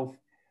mental health,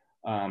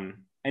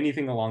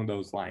 anything along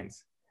those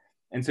lines.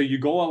 And so you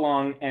go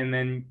along and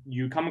then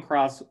you come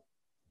across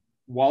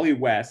Wally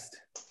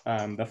West,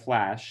 the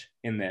Flash,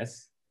 in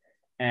this,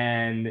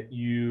 and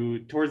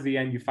towards the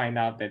end you find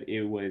out that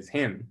it was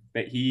him,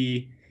 that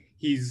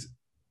he's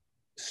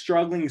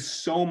struggling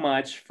so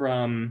much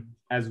from,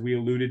 as we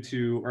alluded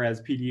to, or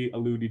as PD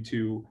alluded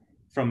to,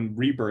 from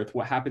Rebirth,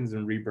 what happens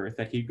in Rebirth,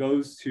 that he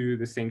goes to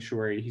the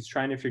sanctuary, he's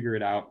trying to figure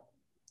it out.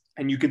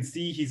 And you can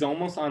see he's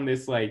almost on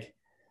this like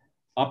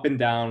up and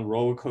down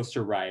roller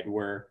coaster ride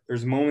where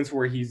there's moments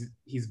where he's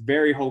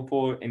very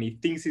hopeful and he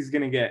thinks he's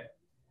going to get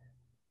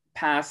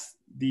past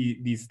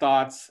these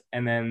thoughts,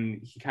 and then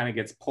he kind of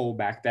gets pulled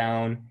back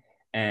down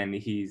and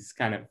he's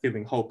kind of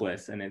feeling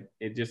hopeless, and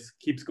it just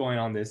keeps going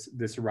on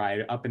this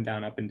ride up and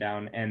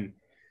down. And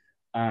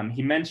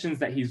he mentions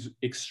that he's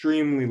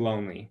extremely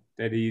lonely,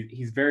 that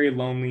he's very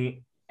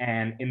lonely.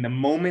 And in the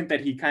moment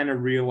that he kind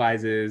of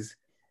realizes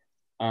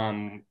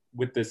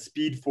with the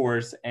Speed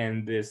Force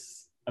and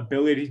this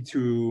ability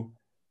to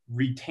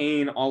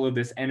retain all of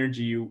this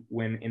energy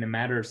when in a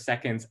matter of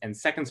seconds, and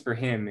seconds for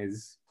him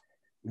is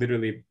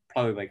literally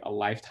probably like a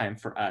lifetime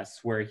for us,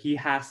 where he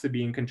has to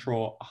be in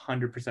control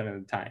 100% of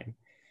the time.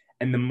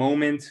 And the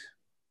moment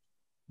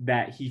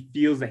that he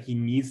feels that he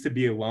needs to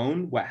be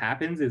alone, what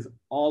happens is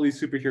all these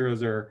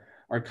superheroes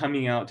are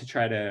coming out to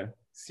try to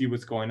see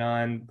what's going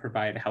on,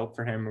 provide help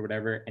for him or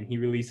whatever. And he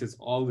releases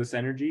all this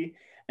energy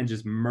and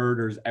just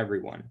murders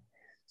everyone.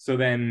 So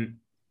then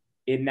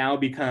it now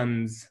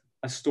becomes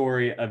a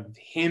story of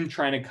him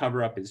trying to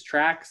cover up his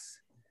tracks,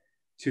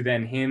 to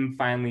then him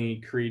finally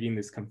creating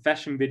this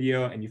confession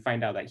video. And you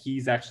find out that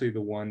he's actually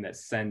the one that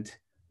sent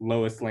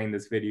Lois Lane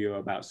this video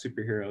about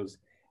superheroes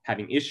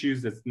having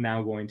issues that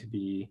now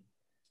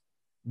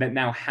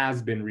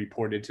has been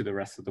reported to the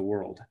rest of the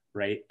world,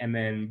 right? And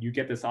then you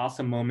get this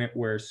awesome moment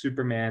where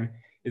Superman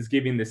is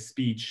giving this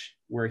speech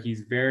where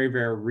he's very,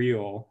 very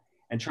real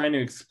and trying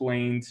to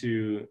explain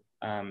to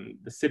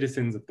the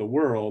citizens of the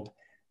world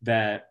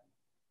that,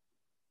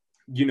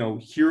 you know,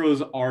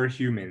 heroes are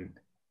human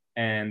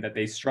and that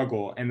they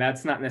struggle. And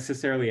that's not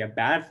necessarily a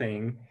bad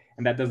thing.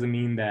 And that doesn't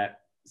mean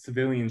that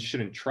civilians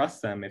shouldn't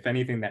trust them. If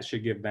anything, that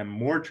should give them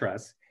more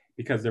trust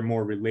because they're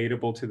more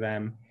relatable to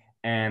them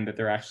and that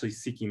they're actually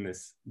seeking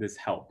this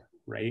help,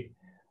 right?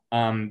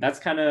 That's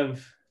kind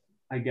of,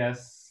 I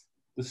guess,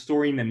 the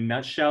story in a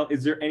nutshell.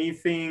 Is there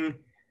anything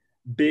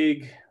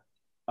big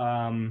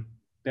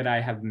that I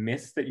have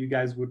missed that you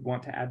guys would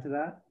want to add to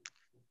that?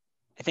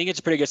 I think it's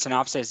a pretty good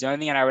synopsis. The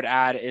only thing I would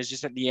add is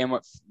just at the end,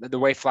 the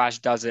way Flash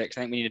does it, because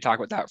I think we need to talk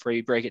about that before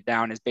you break it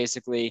down, is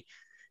basically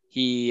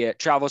he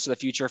travels to the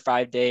future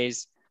 5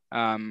 days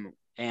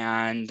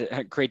and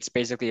creates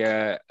basically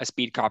a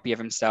speed copy of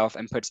himself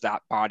and puts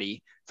that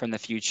body from the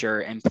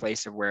future in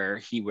place of where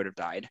he would have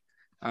died.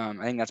 I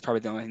think that's probably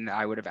the only thing that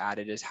I would have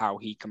added is how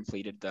he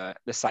completed the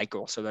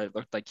cycle so that it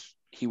looked like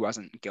he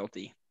wasn't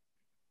guilty.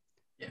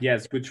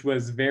 Yes, which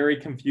was very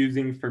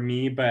confusing for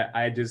me, but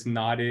I just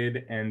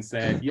nodded and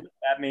said, yeah,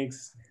 that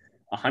makes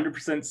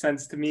 100%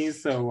 sense to me.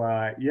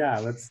 So yeah,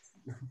 let's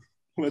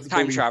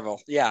time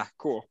travel. Yeah,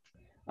 cool.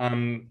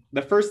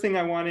 The first thing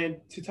I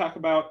wanted to talk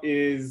about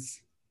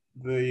is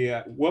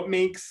the what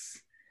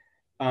makes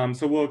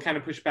so we'll kind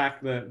of push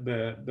back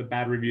the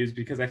bad reviews,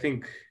 because I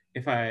think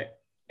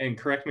and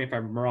correct me if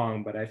I'm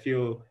wrong, but I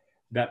feel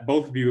that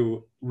both of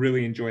you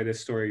really enjoy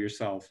this story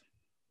yourself.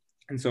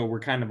 And so we're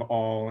kind of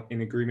all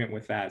in agreement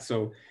with that.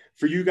 So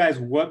for you guys,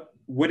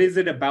 what is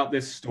it about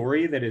this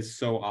story that is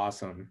so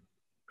awesome?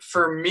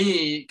 For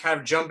me, kind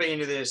of jumping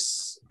into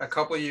this a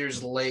couple of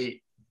years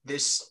late,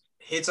 this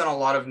hits on a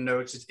lot of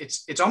notes.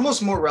 It's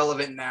almost more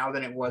relevant now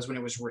than it was when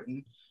it was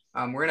written.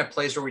 We're in a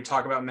place where we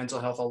talk about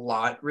mental health a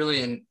lot,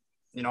 really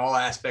in all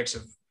aspects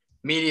of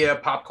media,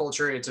 pop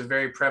culture. It's a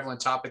very prevalent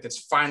topic that's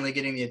finally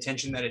getting the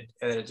attention that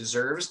it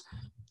deserves.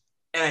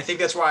 And I think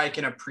that's why I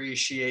can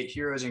appreciate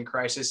Heroes in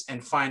Crisis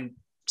and find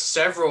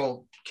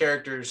several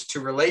characters to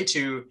relate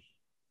to,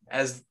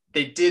 as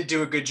they did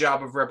do a good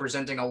job of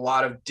representing a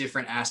lot of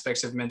different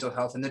aspects of mental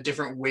health and the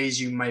different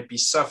ways you might be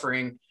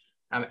suffering,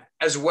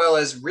 as well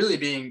as really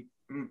being,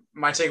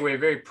 my takeaway,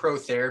 very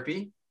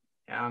pro-therapy,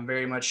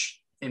 very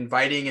much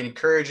inviting and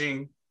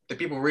encouraging the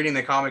people reading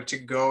the comic to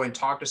go and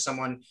talk to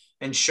someone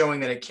and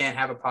showing that it can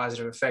have a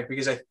positive effect.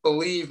 Because I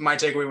believe my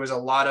takeaway was a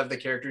lot of the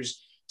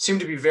characters seem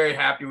to be very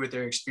happy with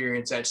their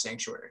experience at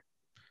Sanctuary.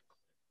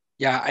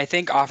 Yeah, I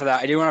think off of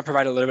that, I do want to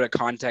provide a little bit of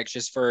context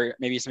just for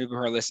maybe some people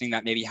who are listening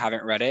that maybe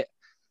haven't read it.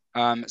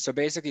 So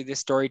basically, this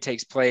story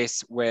takes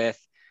place with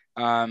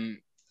the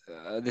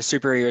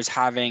superheroes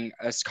having,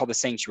 it's called the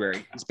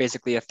Sanctuary. It's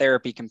basically a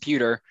therapy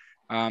computer.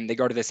 They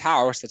go to this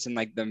house that's in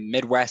like the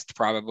Midwest,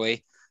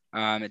 probably.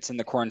 It's in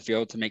the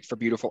cornfield to make for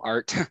beautiful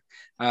art.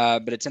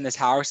 But it's in this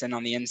house, and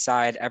on the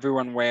inside,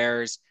 everyone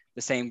wears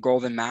the same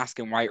golden mask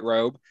and white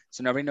robe.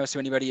 So nobody knows who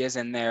anybody is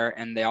in there,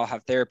 and they all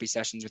have therapy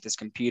sessions with this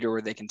computer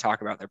where they can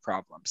talk about their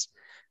problems.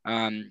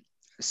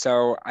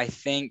 So I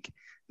think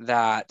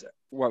that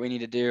what we need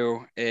to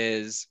do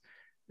is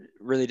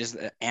really just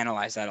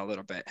analyze that a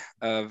little bit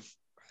of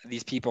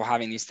these people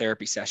having these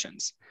therapy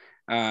sessions.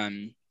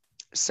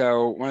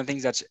 So one of the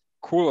things that's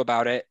cool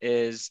about it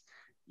is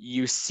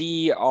you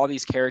see all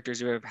these characters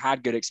who have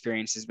had good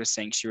experiences with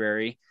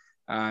Sanctuary,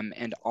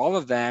 and all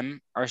of them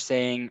are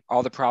saying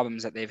all the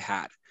problems that they've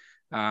had.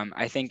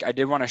 I think I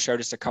did want to show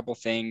just a couple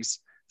things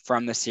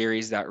from the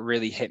series that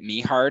really hit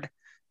me hard.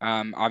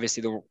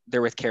 Obviously,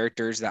 they're with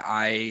characters that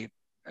I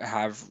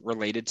have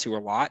related to a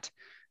lot.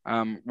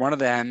 One of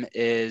them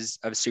is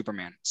of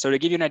Superman. So to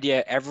give you an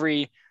idea,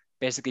 every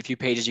basically few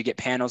pages, you get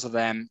panels of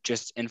them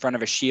just in front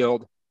of a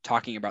shield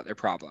talking about their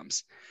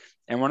problems.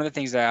 And one of the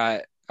things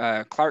that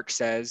Clark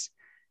says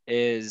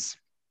is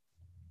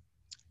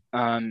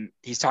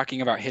he's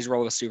talking about his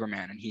role as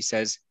Superman. And he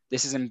says,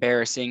 "This is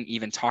embarrassing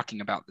even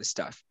talking about this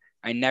stuff.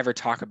 I never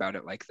talk about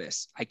it like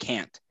this. I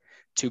can't.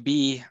 To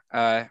be,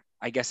 I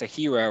guess, a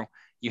hero,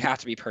 you have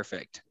to be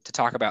perfect. To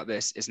talk about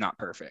this is not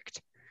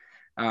perfect."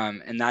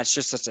 And that's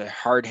just such a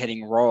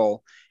hard-hitting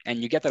role.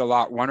 And you get that a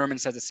lot. Wonder Woman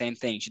says the same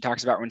thing. She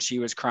talks about when she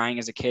was crying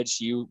as a kid,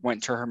 she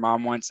went to her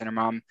mom once and her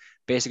mom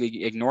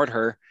basically ignored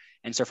her.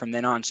 And so from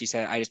then on, she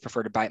said, "I just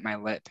prefer to bite my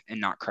lip and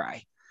not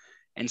cry."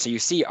 And so you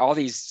see all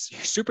these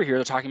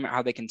superheroes talking about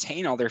how they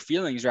contain all their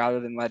feelings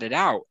rather than let it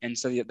out. And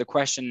so the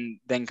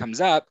question then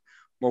comes up,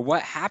 well,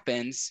 what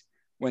happens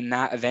when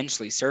that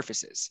eventually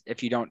surfaces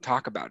if you don't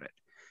talk about it?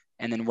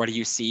 And then what do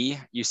you see?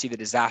 You see the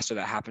disaster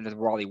that happened with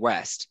Wally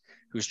West,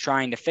 who's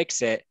trying to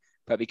fix it,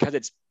 but because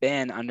it's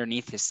been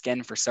underneath his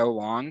skin for so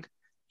long,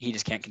 he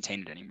just can't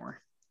contain it anymore.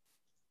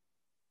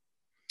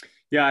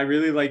 Yeah, I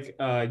really like,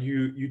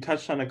 you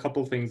touched on a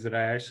couple things that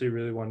I actually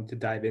really wanted to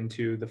dive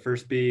into. The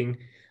first being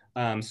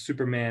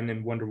Superman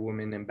and Wonder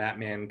Woman and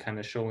Batman kind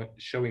of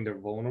showing their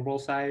vulnerable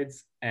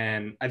sides.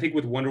 And I think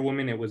with Wonder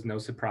Woman, it was no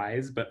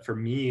surprise, but for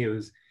me, it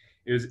was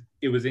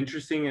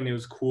interesting, and it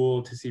was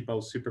cool to see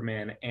both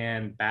Superman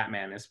and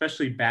Batman,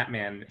 especially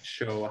Batman,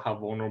 show how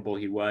vulnerable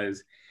he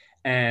was.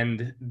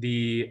 And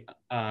the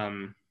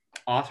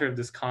author of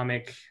this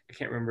comic, I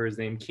can't remember his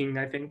name, King,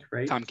 I think,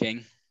 right? Tom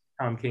King.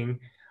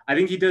 I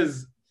think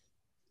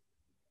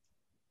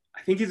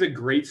he's a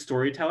great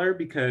storyteller,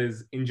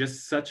 because in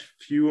just such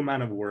few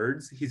amount of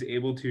words, he's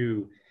able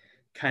to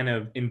kind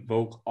of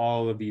invoke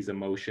all of these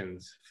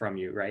emotions from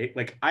you, right?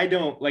 Like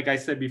I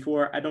said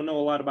before, I don't know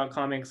a lot about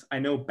comics. I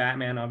know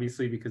Batman,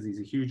 obviously, because he's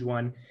a huge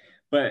one,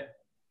 but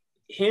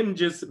him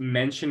just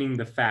mentioning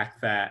the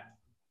fact that,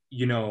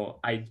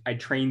 I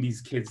train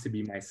these kids to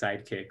be my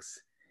sidekicks,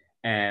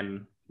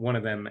 and one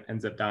of them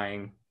ends up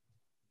dying,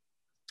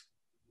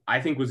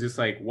 I think was just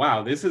like,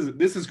 wow, this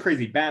is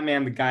crazy.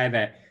 Batman, the guy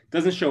that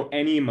doesn't show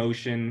any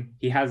emotion,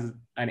 he has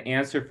an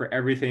answer for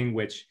everything,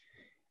 which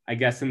I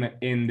guess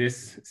in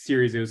this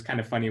series, it was kind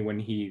of funny when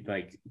he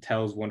like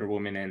tells Wonder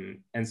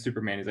Woman and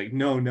Superman, he's like,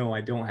 no,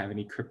 I don't have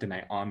any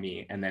kryptonite on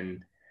me. And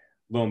then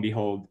lo and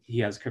behold, he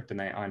has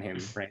kryptonite on him,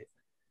 right?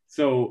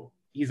 So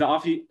he's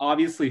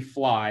obviously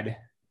flawed.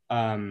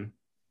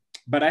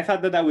 But I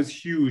thought that was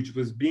huge,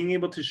 was being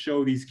able to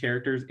show these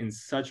characters in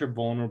such a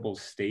vulnerable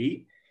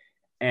state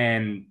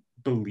and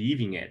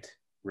believing it,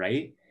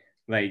 right?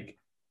 Like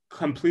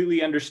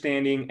completely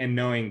understanding and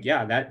knowing,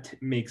 yeah, that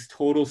makes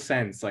total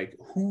sense. Like,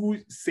 who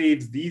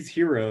saves these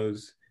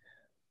heroes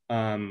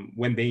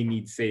when they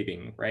need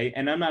saving, right?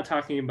 And I'm not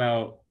talking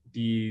about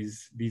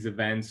these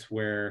events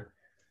where,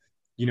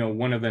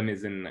 one of them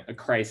is in a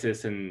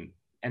crisis and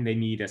they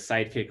need a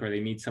sidekick, or they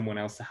need someone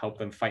else to help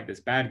them fight this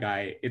bad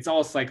guy. It's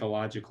all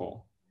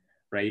psychological,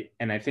 right?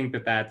 And I think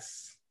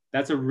that's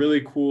a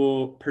really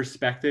cool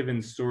perspective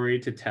and story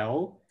to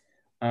tell,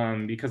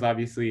 because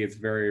obviously it's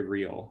very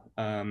real.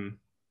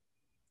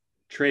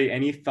 Trey,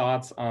 any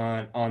thoughts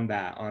on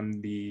that,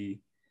 on the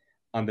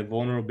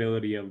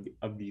vulnerability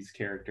of these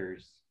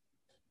characters?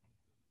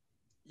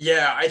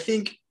 Yeah, I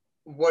think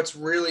what's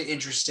really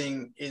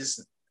interesting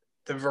is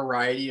the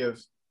variety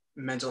of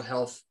mental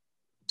health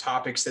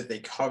topics that they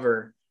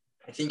cover.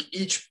 I think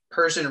each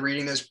person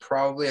reading this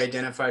probably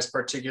identifies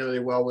particularly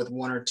well with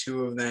one or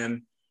two of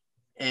them.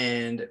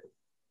 And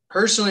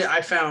personally,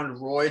 I found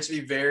Roy to be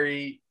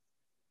very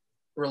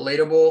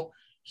relatable.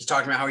 He's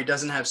talking about how he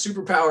doesn't have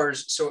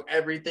superpowers, so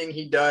everything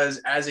he does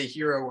as a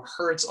hero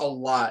hurts a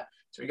lot.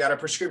 So he got a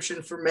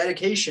prescription for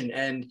medication,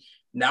 and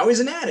now he's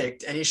an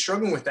addict, and he's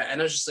struggling with that. And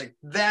I was just like,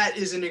 that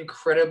is an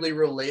incredibly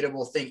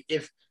relatable thing.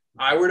 If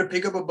I were to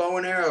pick up a bow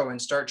and arrow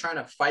and start trying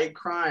to fight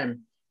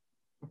crime,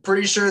 I'm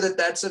pretty sure that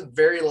that's a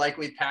very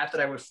likely path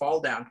that I would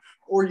fall down.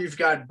 Or you've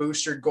got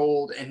Booster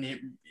Gold,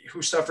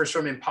 who suffers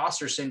from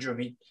imposter syndrome.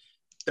 He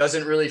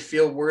doesn't really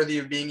feel worthy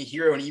of being a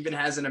hero, and even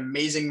has an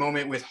amazing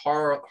moment with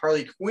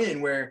Harley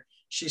Quinn where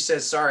she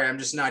says, "Sorry, I'm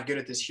just not good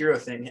at this hero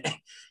thing."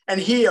 And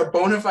he, a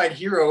bona fide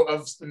hero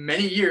of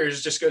many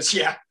years, just goes,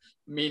 "Yeah,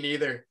 me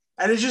neither."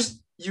 And it's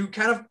just, you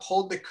kind of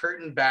pulled the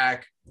curtain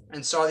back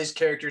and saw these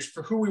characters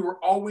for who we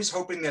were always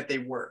hoping that they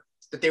were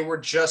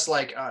just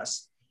like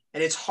us.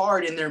 And it's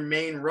hard in their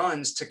main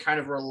runs to kind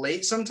of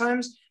relate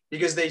sometimes,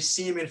 because they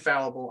seem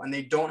infallible and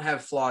they don't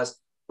have flaws.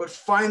 But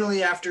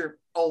finally, after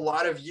a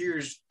lot of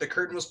years, the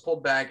curtain was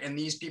pulled back and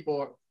these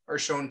people are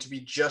shown to be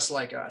just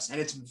like us. And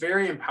it's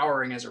very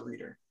empowering as a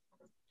reader.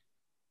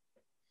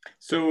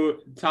 So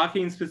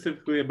talking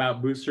specifically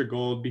about Booster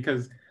Gold,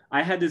 because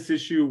I had this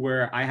issue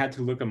where I had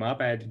to look him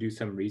up. I had to do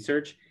some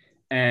research,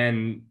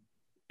 and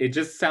it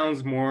just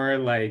sounds more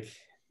like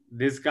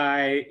this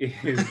guy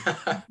is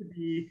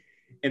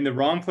in the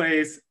wrong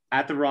place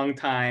at the wrong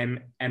time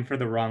and for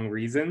the wrong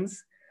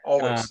reasons.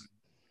 Always.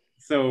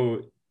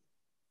 So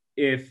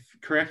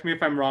correct me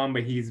if I'm wrong,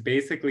 but he's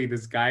basically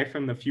this guy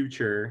from the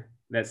future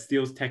that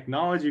steals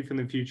technology from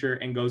the future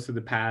and goes to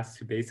the past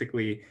to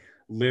basically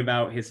live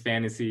out his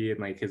fantasy and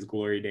like his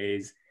glory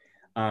days.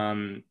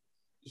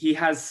 He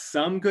has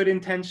some good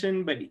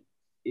intention, but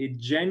it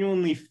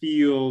genuinely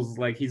feels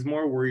like he's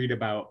more worried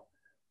about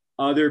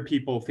other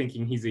people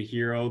thinking he's a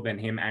hero than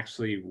him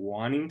actually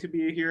wanting to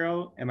be a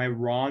hero. Am I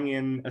wrong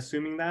in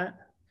assuming that?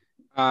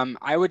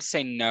 I would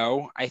say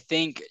no. I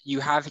think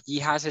he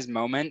has his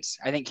moments.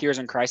 I think Heroes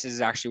in Crisis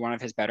is actually one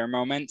of his better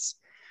moments,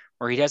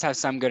 where he does have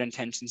some good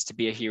intentions to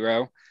be a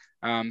hero.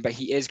 But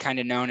he is kind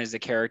of known as a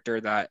character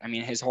that, I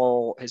mean, his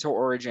whole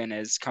origin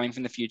is coming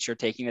from the future,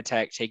 taking the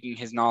tech, taking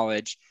his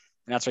knowledge,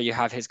 and that's why you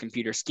have his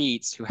computer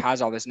Skeets, who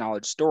has all this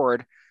knowledge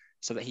stored,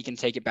 so that he can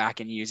take it back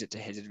and use it to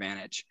his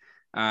advantage.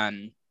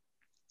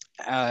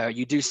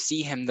 You do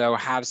see him though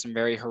have some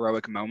very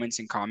heroic moments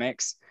in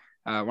comics.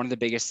 One of the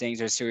biggest things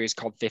is a series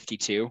called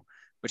 52,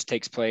 which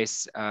takes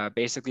place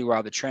basically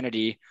while the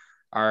Trinity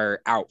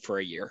are out for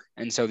a year.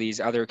 And so these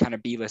other kind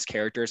of B-list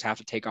characters have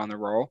to take on the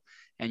role.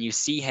 And you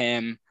see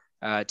him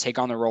take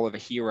on the role of a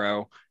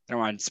hero. I don't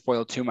want to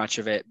spoil too much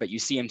of it, but you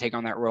see him take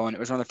on that role. And it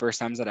was one of the first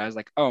times that I was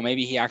like, oh,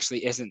 maybe he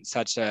actually isn't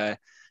such a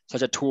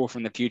tool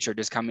from the future,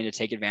 just coming to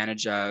take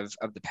advantage of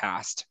the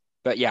past.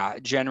 But yeah,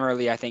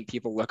 generally, I think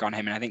people look on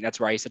him, and I think that's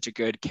why he's such a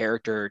good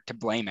character to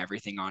blame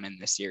everything on in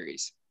this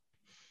series.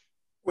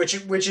 Which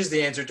is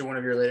the answer to one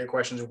of your later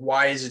questions.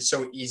 Why is it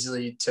so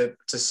easily to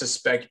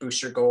suspect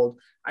Booster Gold?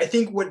 I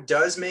think what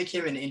does make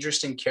him an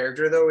interesting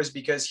character, though, is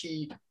because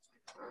he,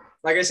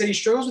 like I said, he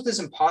struggles with this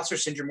imposter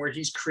syndrome where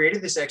he's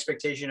created this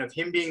expectation of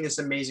him being this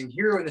amazing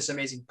hero and this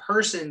amazing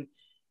person.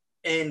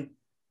 And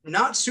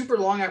not super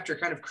long after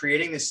kind of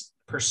creating this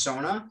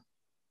persona,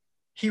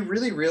 he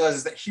really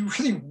realizes that he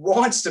really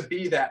wants to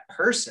be that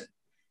person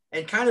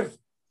and kind of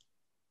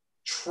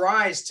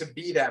tries to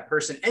be that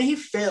person. And he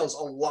fails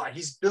a lot.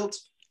 He's built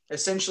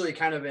essentially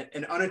kind of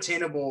an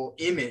unattainable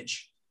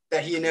image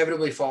that he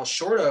inevitably falls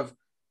short of,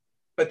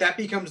 but that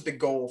becomes the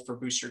goal for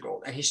Booster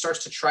Gold. And he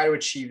starts to try to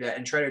achieve that.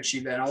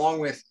 And along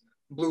with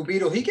Blue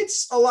Beetle, he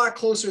gets a lot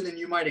closer than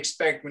you might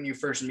expect when you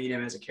first meet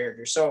him as a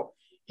character. So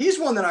he's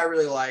one that I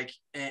really like.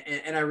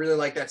 And I really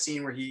like that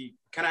scene where he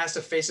kind of has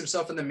to face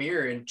himself in the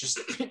mirror and just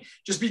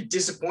be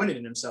disappointed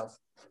in himself.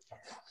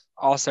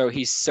 Also,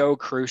 he's so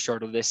crucial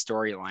to this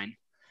storyline.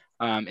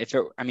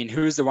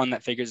 Who's the one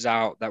that figures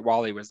out that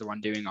Wally was the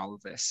one doing all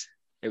of this?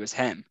 It was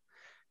him,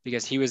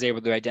 because he was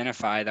able to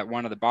identify that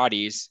one of the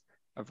bodies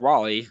of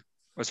Wally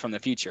was from the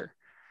future.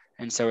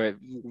 And so it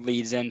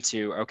leads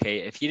into, okay,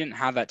 if he didn't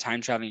have that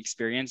time traveling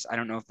experience, I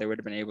don't know if they would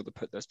have been able to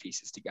put those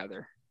pieces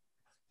together.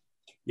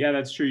 Yeah,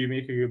 that's true. You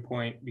make a good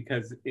point,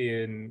 because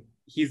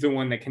he's the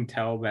one that can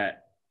tell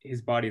that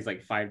his body's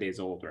like 5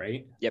 days old,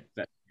 right? Yep.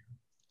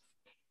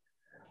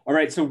 All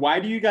right, so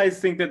why do you guys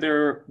think that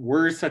there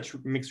were such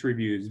mixed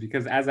reviews?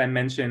 Because as I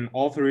mentioned,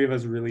 all three of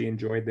us really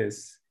enjoyed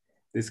this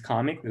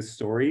comic, this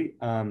story.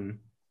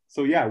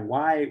 So yeah,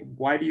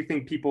 why do you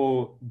think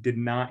people did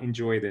not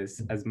enjoy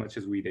this as much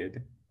as we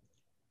did?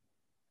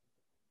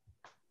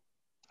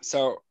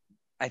 So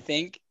I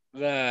think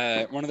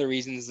one of the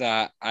reasons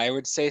that I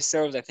would say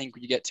so is I think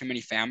you get too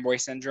many fanboy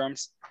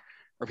syndromes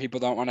where people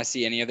don't want to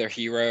see any of their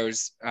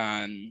heroes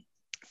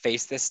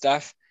face this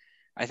stuff.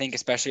 I think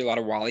especially a lot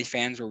of Wally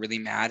fans were really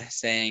mad,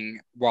 saying,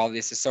 Wally,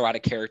 this is so out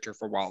of character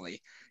for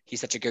Wally. He's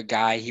such a good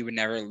guy. He would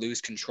never lose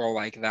control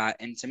like that.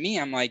 And to me,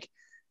 I'm like,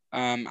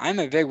 I'm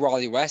a big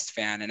Wally West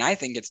fan, and I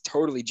think it's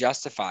totally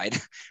justified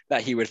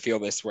that he would feel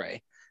this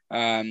way.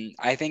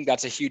 I think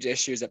that's a huge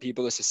issue, is that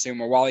people just assume,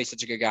 well, Wally's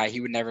such a good guy,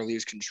 he would never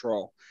lose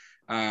control.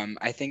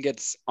 I think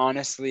it's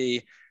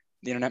honestly,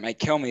 the internet might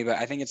kill me, but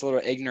I think it's a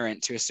little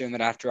ignorant to assume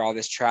that after all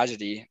this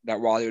tragedy,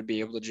 that Wally would be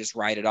able to just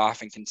write it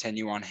off and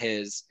continue on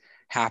his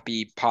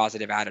happy,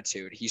 positive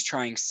attitude. He's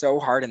trying so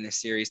hard in this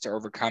series to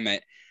overcome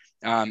it.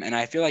 And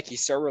I feel like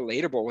he's so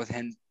relatable with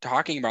him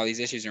talking about these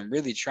issues and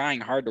really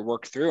trying hard to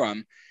work through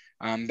them.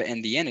 But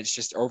in the end, it's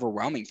just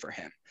overwhelming for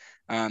him.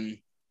 And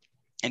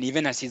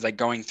even as he's like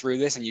going through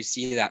this, and you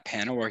see that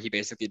panel where he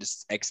basically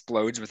just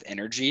explodes with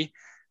energy,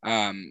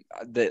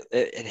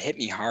 it hit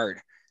me hard.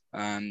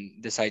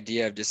 This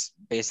idea of just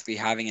basically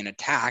having an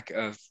attack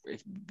of,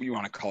 if you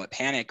want to call it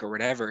panic or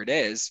whatever it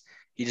is,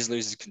 he just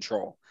loses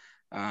control.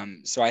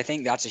 So I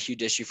think that's a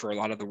huge issue for a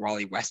lot of the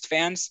Wally West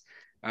fans,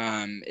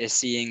 is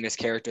seeing this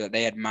character that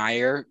they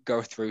admire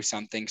go through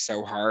something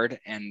so hard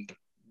and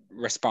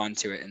respond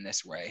to it in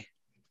this way.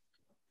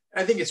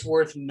 I think it's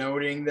worth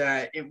noting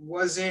that it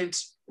wasn't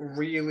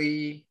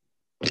really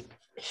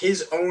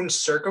his own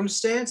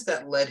circumstance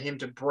that led him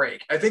to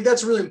break. I think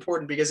that's really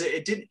important, because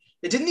it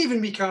didn't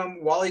even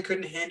become Wally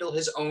couldn't handle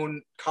his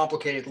own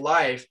complicated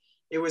life.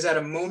 It was at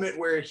a moment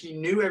where he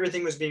knew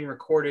everything was being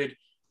recorded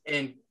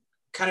and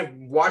kind of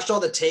watched all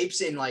the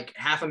tapes in like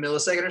half a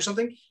millisecond or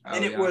something.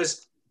 And it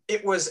was,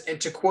 and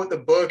to quote the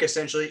book,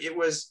 essentially, it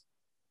was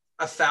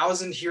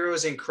 1,000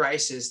 heroes in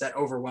crisis that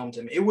overwhelmed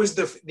him. It was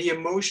the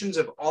emotions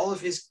of all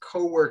of his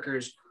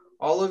coworkers,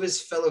 all of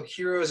his fellow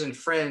heroes and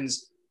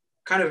friends,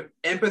 kind of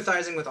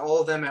empathizing with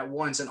all of them at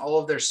once and all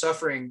of their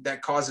suffering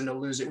that caused him to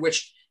lose it,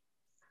 which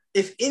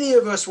if any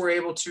of us were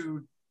able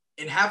to,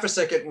 in half a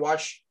second,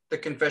 watch the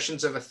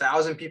confessions of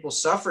 1,000 people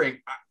suffering,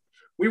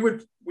 we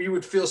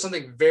would feel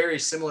something very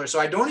similar. So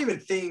I don't even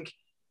think,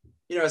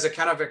 as a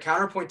kind of a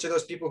counterpoint to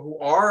those people who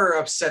are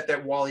upset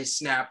that Wally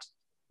snapped,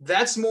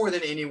 that's more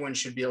than anyone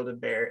should be able to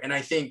bear. And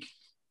I think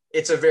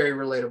it's a very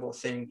relatable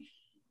thing.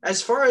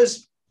 As far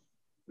as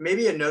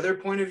maybe another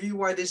point of view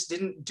why this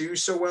didn't do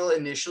so well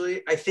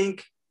initially, I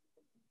think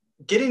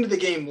getting to the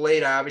game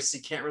late, I obviously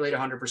can't relate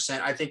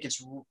 100%. I think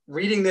it's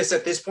reading this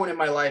at this point in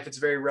my life, it's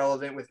very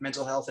relevant with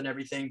mental health and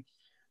everything.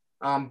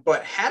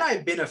 But had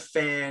I been a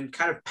fan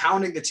kind of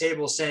pounding the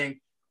table saying,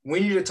 we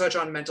need to touch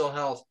on mental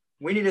health,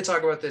 we need to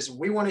talk about this,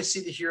 we want to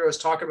see the heroes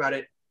talk about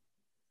it,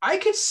 I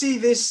could see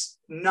this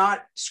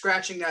not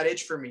scratching that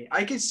itch for me.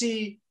 I could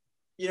see,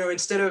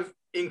 instead of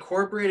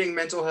incorporating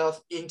mental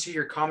health into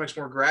your comics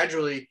more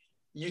gradually,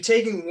 you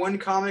taking one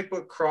comic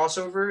book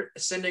crossover,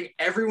 sending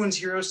everyone's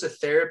heroes to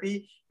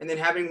therapy, and then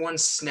having one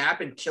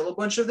snap and kill a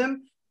bunch of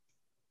them.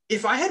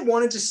 If I had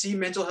wanted to see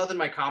mental health in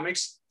my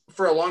comics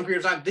for a long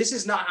period of time, this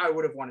is not how I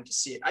would have wanted to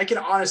see it. I can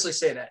honestly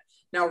say that.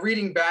 Now,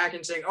 reading back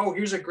and saying, oh,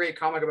 here's a great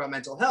comic about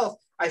mental health,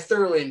 I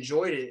thoroughly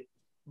enjoyed it,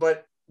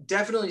 but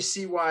definitely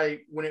see why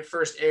when it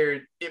first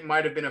aired, it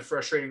might have been a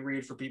frustrating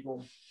read for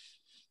people.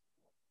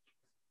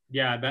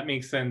 Yeah, that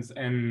makes sense.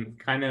 And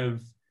kind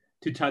of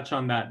to touch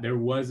on that, there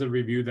was a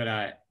review that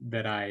I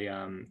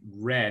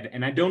read,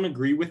 and I don't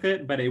agree with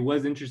it, but it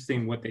was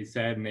interesting what they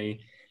said. And they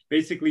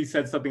basically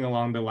said something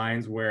along the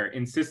lines where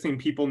insisting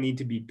people need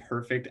to be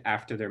perfect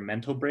after their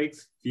mental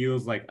breaks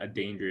feels like a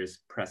dangerous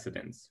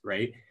precedence,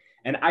 right?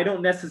 And I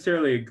don't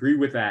necessarily agree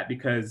with that,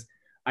 because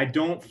I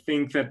don't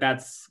think that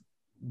that's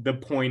the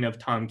point of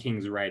Tom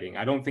King's writing.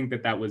 I don't think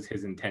that that was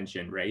his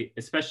intention, right?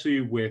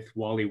 Especially with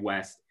Wally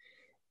West.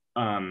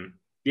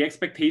 The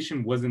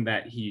expectation wasn't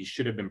that he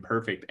should have been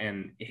perfect,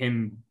 and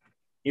him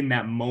in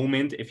that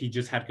moment, if he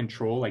just had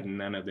control, like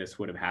none of this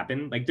would have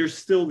happened. Like there's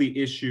still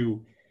the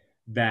issue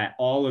that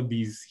all of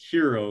these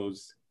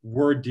heroes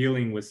were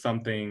dealing with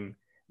something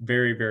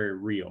very, very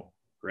real,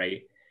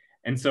 right?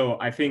 And so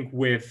I think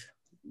with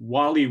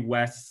Wally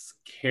West's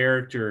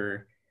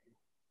character,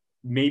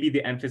 maybe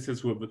the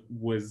emphasis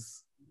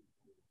was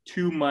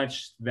too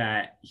much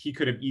that he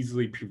could have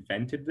easily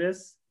prevented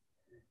this,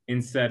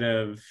 instead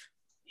of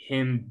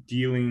him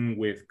dealing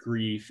with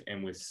grief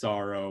and with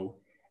sorrow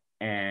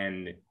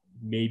and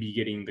maybe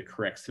getting the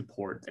correct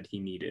support that he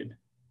needed.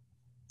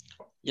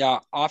 Yeah,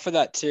 off of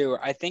that too,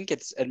 I think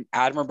it's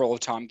admirable of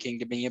Tom King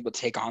to being able to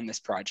take on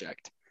this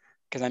project.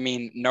 Because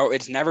no,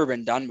 it's never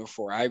been done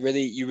before.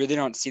 You really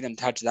don't see them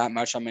touch that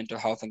much on mental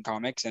health in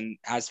comics. And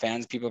as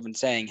fans, people have been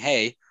saying,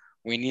 hey,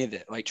 we need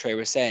it, like Trey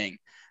was saying.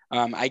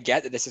 I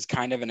get that this is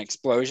kind of an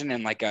explosion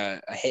and like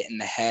a hit in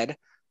the head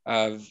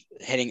of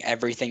hitting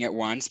everything at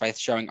once by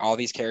showing all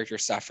these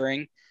characters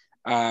suffering.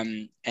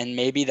 And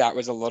maybe that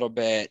was a little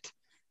bit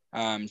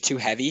too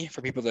heavy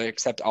for people to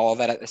accept all of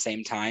that at the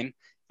same time.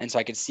 And so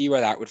I could see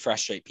where that would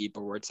frustrate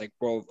people, where it's like,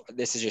 well,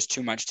 this is just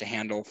too much to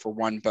handle for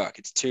one book.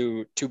 It's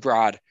too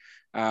broad.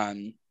 But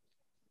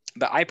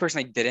I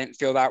personally didn't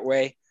feel that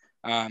way.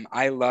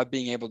 I love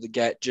being able to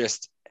get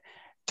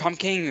Tom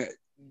King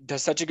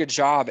does such a good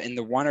job in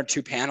the one or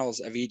two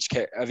panels of each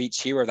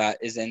hero that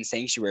is in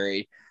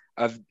Sanctuary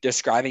of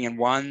describing in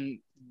one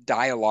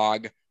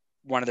dialogue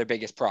one of their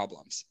biggest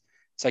problems.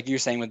 It's like you're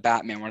saying with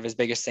Batman, one of his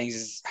biggest things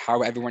is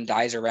how everyone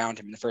dies around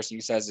him. And the first thing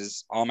he says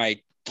is, all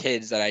my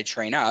kids that I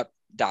train up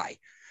die.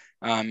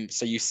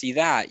 So you see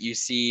that. You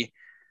see,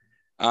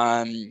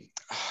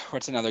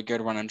 what's another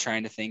good one I'm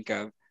trying to think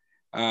of?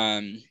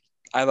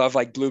 I love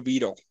like Blue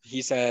Beetle.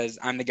 He says,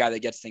 I'm the guy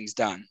that gets things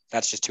done.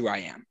 That's just who I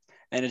am.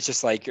 And it's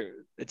just like,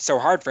 it's so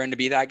hard for him to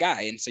be that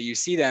guy. And so you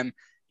see them,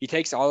 he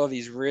takes all of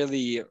these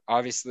really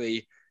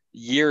obviously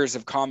years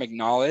of comic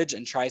knowledge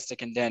and tries to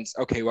condense,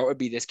 okay, what would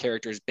be this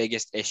character's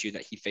biggest issue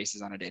that he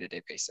faces on a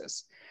day-to-day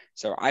basis?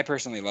 So I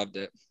personally loved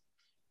it.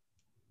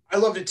 I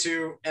loved it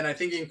too. And I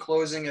think in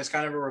closing, as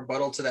kind of a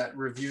rebuttal to that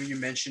review you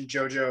mentioned,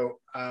 Jojo,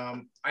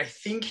 I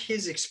think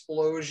his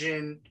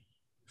explosion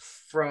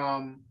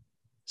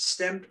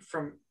stemmed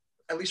from,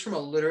 at least from a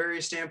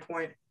literary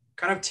standpoint,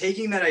 kind of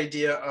taking that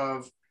idea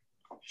of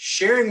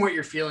sharing what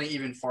you're feeling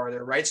even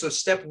farther, right? So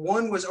step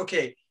one was,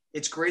 okay,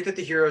 it's great that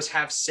the heroes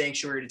have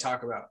Sanctuary to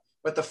talk about,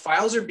 but the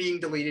files are being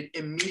deleted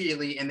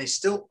immediately and they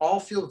still all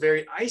feel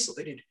very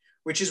isolated,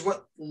 which is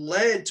what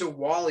led to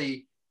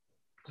Wally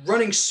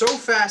running so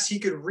fast he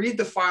could read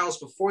the files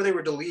before they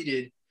were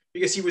deleted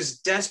because he was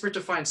desperate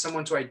to find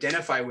someone to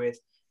identify with.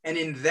 And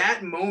in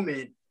that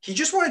moment, he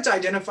just wanted to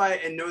identify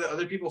and know that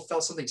other people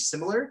felt something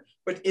similar.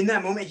 But in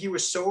that moment, he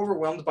was so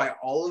overwhelmed by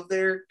all of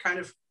their kind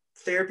of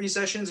therapy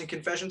sessions and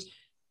confessions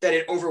that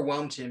it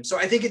overwhelmed him. So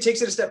I think it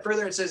takes it a step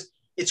further and says,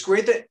 it's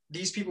great that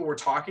these people were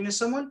talking to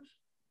someone,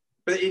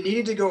 but it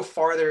needed to go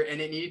farther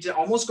and it needed to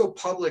almost go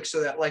public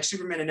so that, like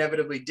Superman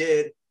inevitably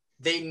did,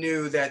 they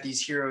knew that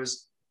these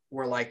heroes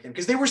were like them,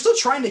 because they were still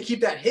trying to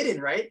keep that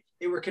hidden, right?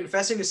 They were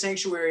confessing to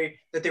Sanctuary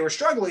that they were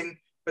struggling,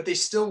 but they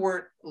still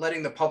weren't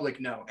letting the public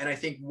know. And I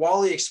think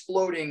Wally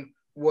exploding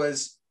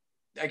was,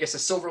 I guess, a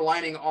silver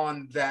lining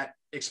on that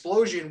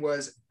explosion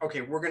was,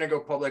 okay, we're going to go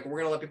public. We're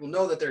going to let people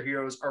know that their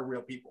heroes are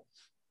real people.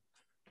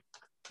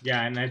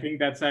 Yeah, and I think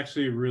that's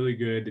actually a really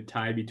good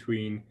tie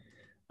between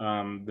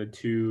the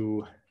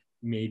two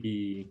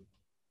maybe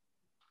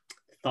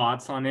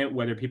thoughts on it,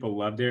 whether people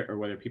loved it or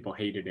whether people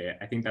hated it.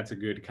 I think that's a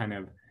good kind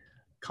of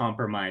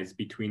compromise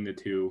between the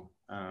two,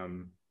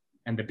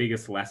 and the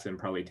biggest lesson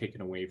probably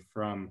taken away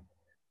from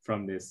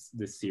this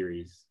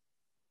series.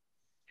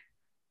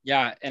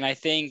 Yeah, and I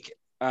think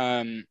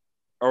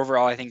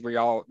overall, I think we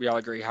all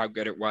agree how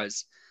good it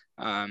was.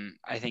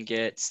 I think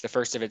it's the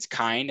first of its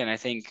kind, and I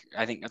think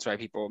that's why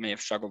people may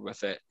have struggled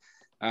with it.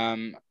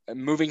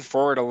 Moving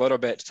forward a little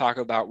bit to talk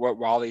about what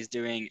Wally's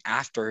doing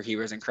after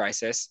Heroes in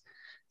Crisis.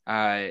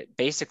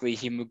 Basically,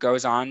 he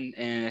goes on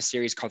in a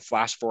series called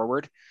Flash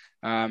Forward,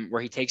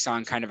 where he takes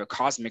on kind of a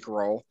cosmic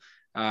role,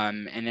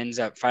 and ends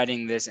up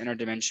fighting this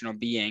interdimensional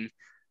being,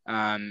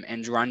 and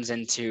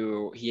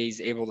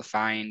he's able to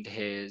find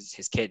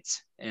his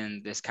kids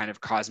in this kind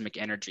of cosmic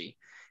energy.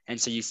 And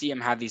so you see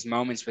him have these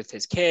moments with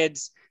his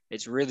kids.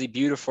 It's really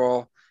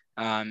beautiful.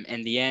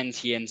 In the end,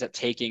 he ends up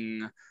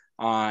taking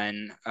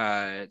on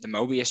the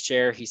Mobius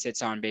chair. He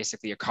sits on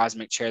basically a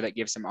cosmic chair that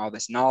gives him all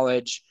this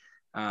knowledge.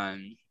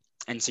 And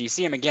so you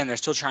see him again, they're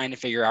still trying to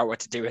figure out what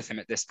to do with him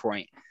at this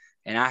point.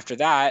 And after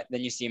that,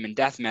 then you see him in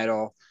Death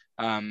Metal,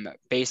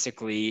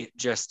 basically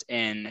just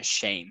in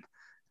shame.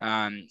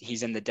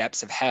 He's in the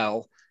depths of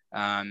hell,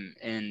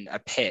 in a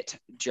pit,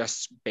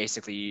 just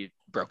basically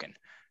broken.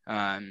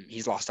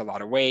 He's lost a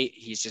lot of weight.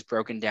 He's just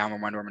broken down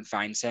when Wonder Woman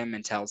finds him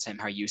and tells him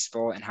how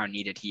useful and how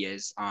needed he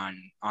is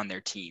on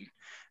their team,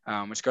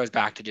 which goes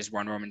back to just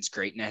Wonder Woman's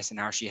greatness and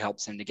how she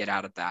helps him to get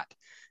out of that.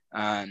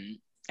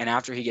 And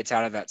after he gets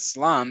out of that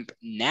slump,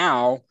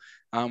 now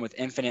with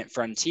Infinite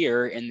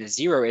Frontier in the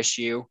Zero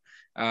issue,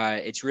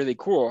 it's really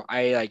cool.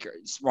 I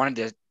wanted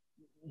to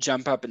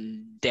jump up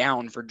and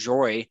down for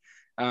joy,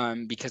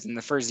 because in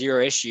the first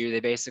Zero issue, they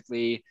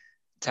basically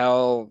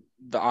tell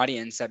the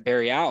audience that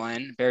Barry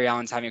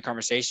Allen's having a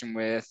conversation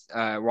with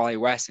Wally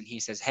West, and he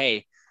says,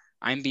 hey,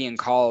 I'm being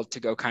called to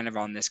go kind of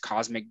on this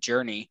cosmic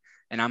journey,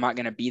 and I'm not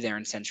going to be there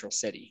in Central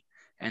City.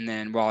 And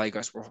then Wally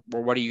goes, well,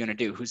 what are you going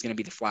to do? Who's going to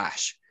be the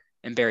Flash?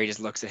 And Barry just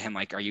looks at him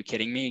like, are you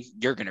kidding me?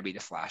 You're going to be the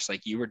Flash.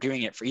 Like, you were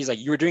doing it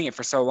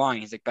for so long.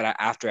 He's like, but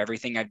after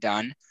everything I've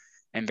done.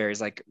 And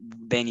Barry's like,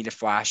 they need a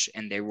Flash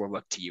and they will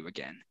look to you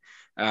again.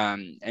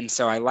 And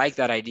so I like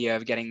that idea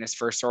of getting this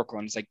first circle.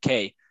 And it's like,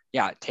 okay,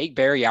 yeah, take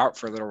Barry out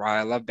for a little while.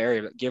 I love Barry,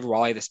 but give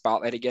Wally the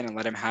spotlight again and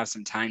let him have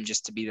some time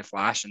just to be the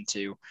Flash and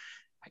to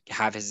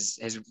have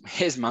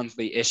his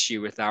monthly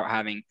issue without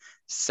having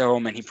so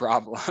many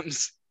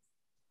problems.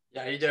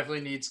 Yeah, he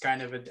definitely needs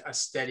kind of a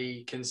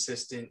steady,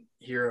 consistent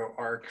hero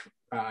arc.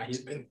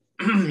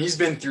 He's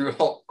been through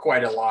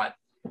quite a lot.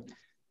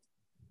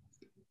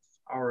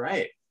 All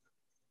right.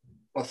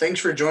 Well,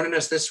 thanks for joining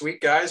us this week,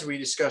 guys. We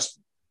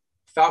discussed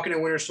Falcon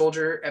and Winter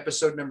Soldier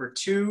episode number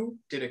 2,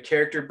 did a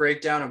character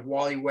breakdown of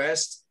Wally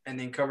West, and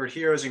then covered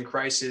Heroes in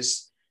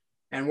Crisis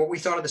and what we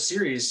thought of the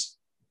series.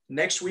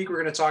 Next week,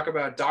 we're going to talk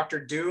about Doctor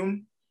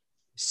Doom,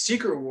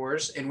 Secret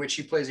Wars, in which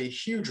he plays a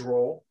huge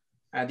role,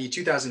 the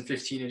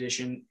 2015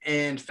 edition,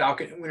 and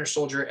Falcon and Winter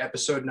Soldier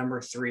episode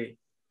number 3.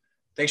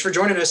 Thanks for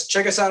joining us.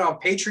 Check us out on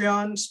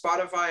Patreon,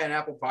 Spotify, and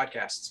Apple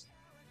Podcasts.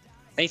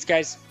 Thanks,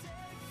 guys.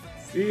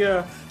 See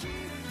ya.